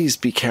please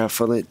be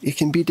careful. It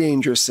can be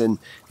dangerous in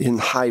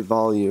high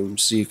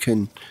volumes. You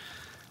can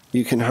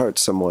hurt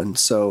someone.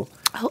 So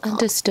Oh,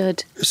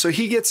 understood. So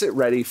he gets it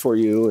ready for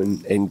you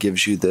and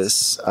gives you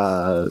this.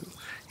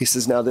 He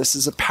says, now this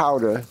is a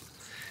powder.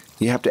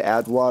 You have to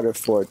add water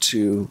for it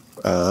to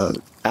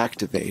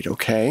activate,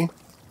 okay?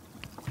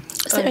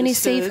 Is there any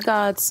Understood.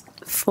 safeguards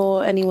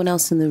for anyone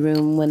else in the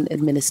room when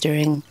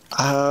administering?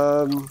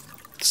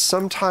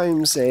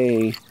 Sometimes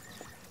they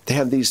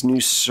have these new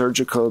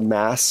surgical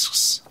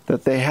masks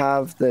that they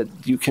have that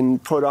you can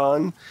put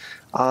on.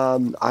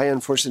 I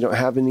unfortunately don't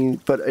have any,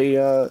 but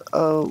a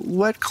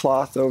wet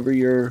cloth over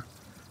your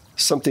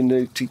something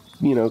to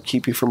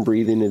keep you from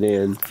breathing it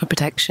in. For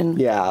protection?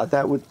 Yeah,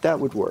 that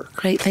would work.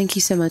 Great, thank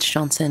you so much,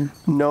 Johnson.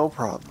 No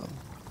problem.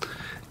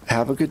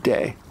 Have a good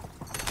day.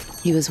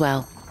 You as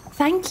well.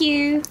 Thank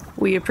you.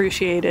 We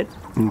appreciate it.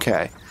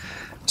 Okay.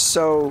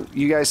 So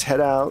you guys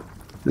head out.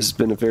 This has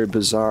been a very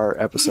bizarre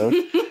episode.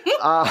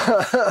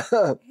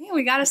 Yeah,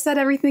 we got to set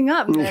everything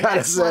up. The gotta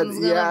next set- one's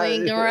gonna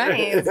be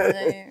great.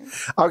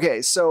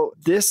 Okay, so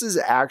this is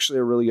actually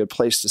a really good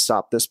place to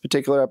stop this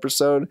particular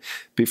episode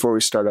before we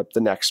start up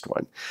the next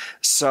one.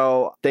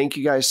 So thank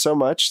you guys so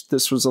much.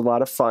 This was a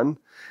lot of fun.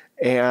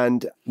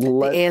 And The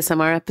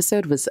ASMR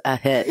episode was a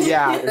hit.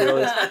 yeah, it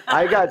was.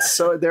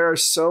 There are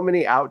so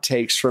many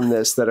outtakes from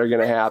this that are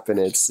going to happen.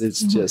 It's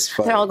just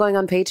fun. They're all going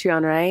on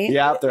Patreon, right?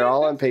 Yeah, they're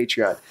all on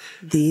Patreon.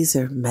 These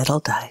are metal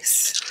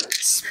dice.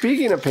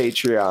 Speaking of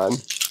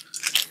Patreon,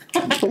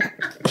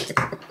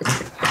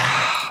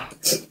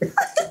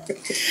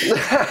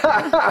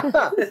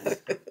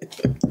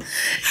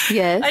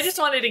 Yes. I just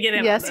wanted to get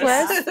in Yes, on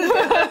this.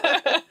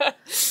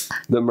 Wes?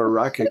 The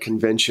Maraca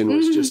convention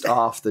was just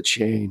off the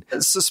chain.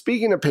 So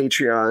speaking of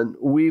Patreon,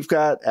 we've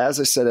got, as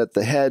I said at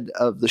the head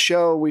of the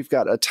show, we've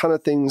got a ton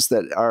of things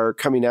that are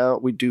coming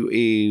out. We do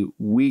a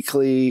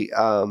weekly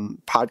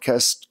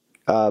podcast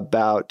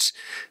about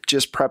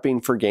just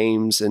prepping for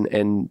games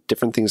and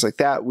different things like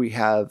that. We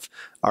have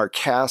our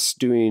cast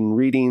doing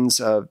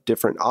readings of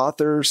different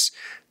authors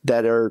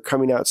that are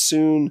coming out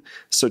soon.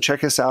 So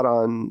check us out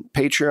on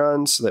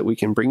Patreon so that we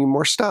can bring you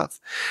more stuff.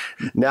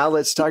 Now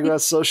let's talk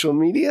about social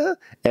media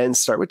and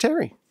start with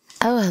Terry.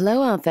 Oh,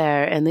 hello out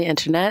there in the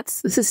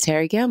internets. This is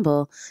Terry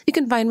Gamble. You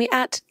can find me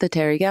at The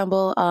Terry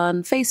Gamble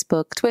on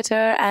Facebook,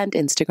 Twitter, and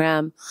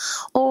Instagram,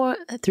 or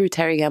through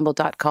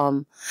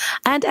terrygamble.com,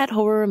 and at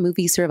Horror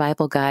Movie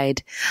Survival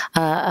Guide,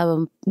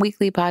 a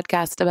weekly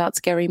podcast about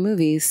scary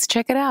movies.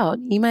 Check it out.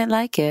 You might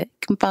like it.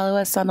 You can follow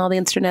us on all the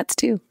internets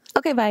too.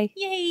 Okay, bye.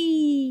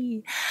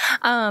 Yay!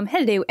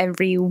 Hello,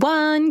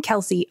 everyone.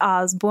 Kelsey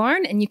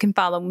Osborne, and you can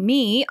follow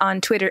me on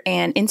Twitter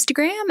and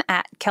Instagram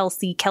at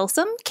Kelsey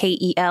Kelsem,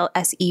 KELSEY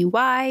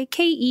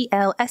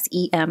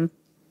KELSEM.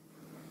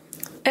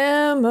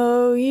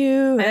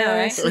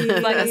 MOUSE.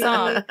 Like a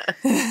song.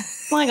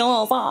 Like a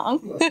little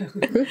song.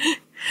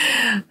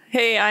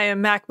 Hey, I am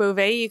Mac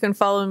Beauvais. You can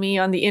follow me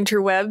on the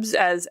interwebs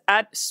as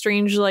at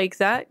Strange Like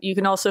That. You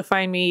can also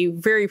find me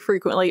very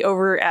frequently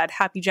over at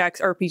Happy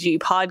Jack's RPG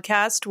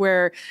Podcast,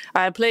 where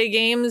I play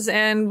games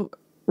and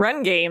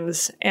run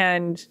games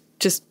and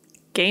just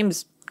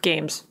games.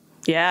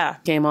 Yeah.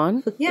 Game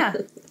on. Yeah.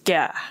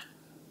 Yeah.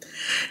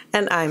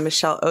 And I'm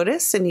Michelle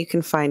Otis, and you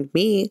can find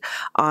me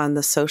on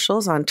the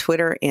socials on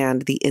Twitter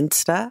and the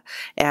Insta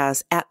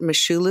as at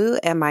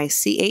Michulu,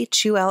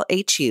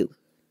 MICHULHU.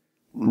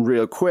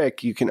 Real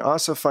quick, you can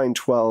also find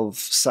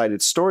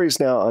 12-Sided Stories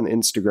now on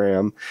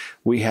Instagram.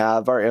 We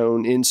have our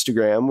own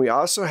Instagram. We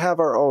also have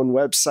our own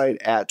website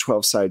at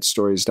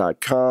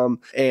 12sidedstories.com,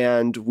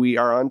 and we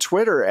are on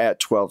Twitter at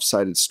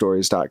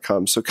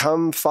 12sidedstories.com. So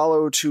come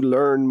follow to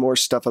learn more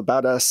stuff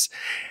about us.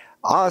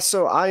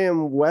 Also, I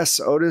am Wes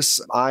Otis.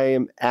 I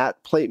am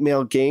at Plate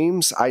Mail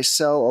Games. I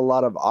sell a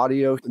lot of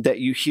audio that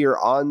you hear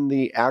on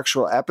the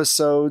actual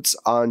episodes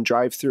on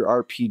Drive-Thru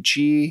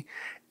RPG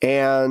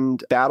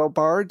and Battle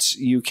Bards.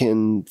 You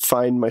can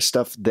find my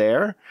stuff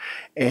there.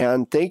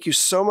 And thank you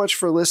so much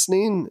for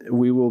listening.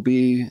 We will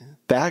be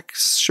back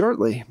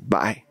shortly.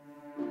 Bye.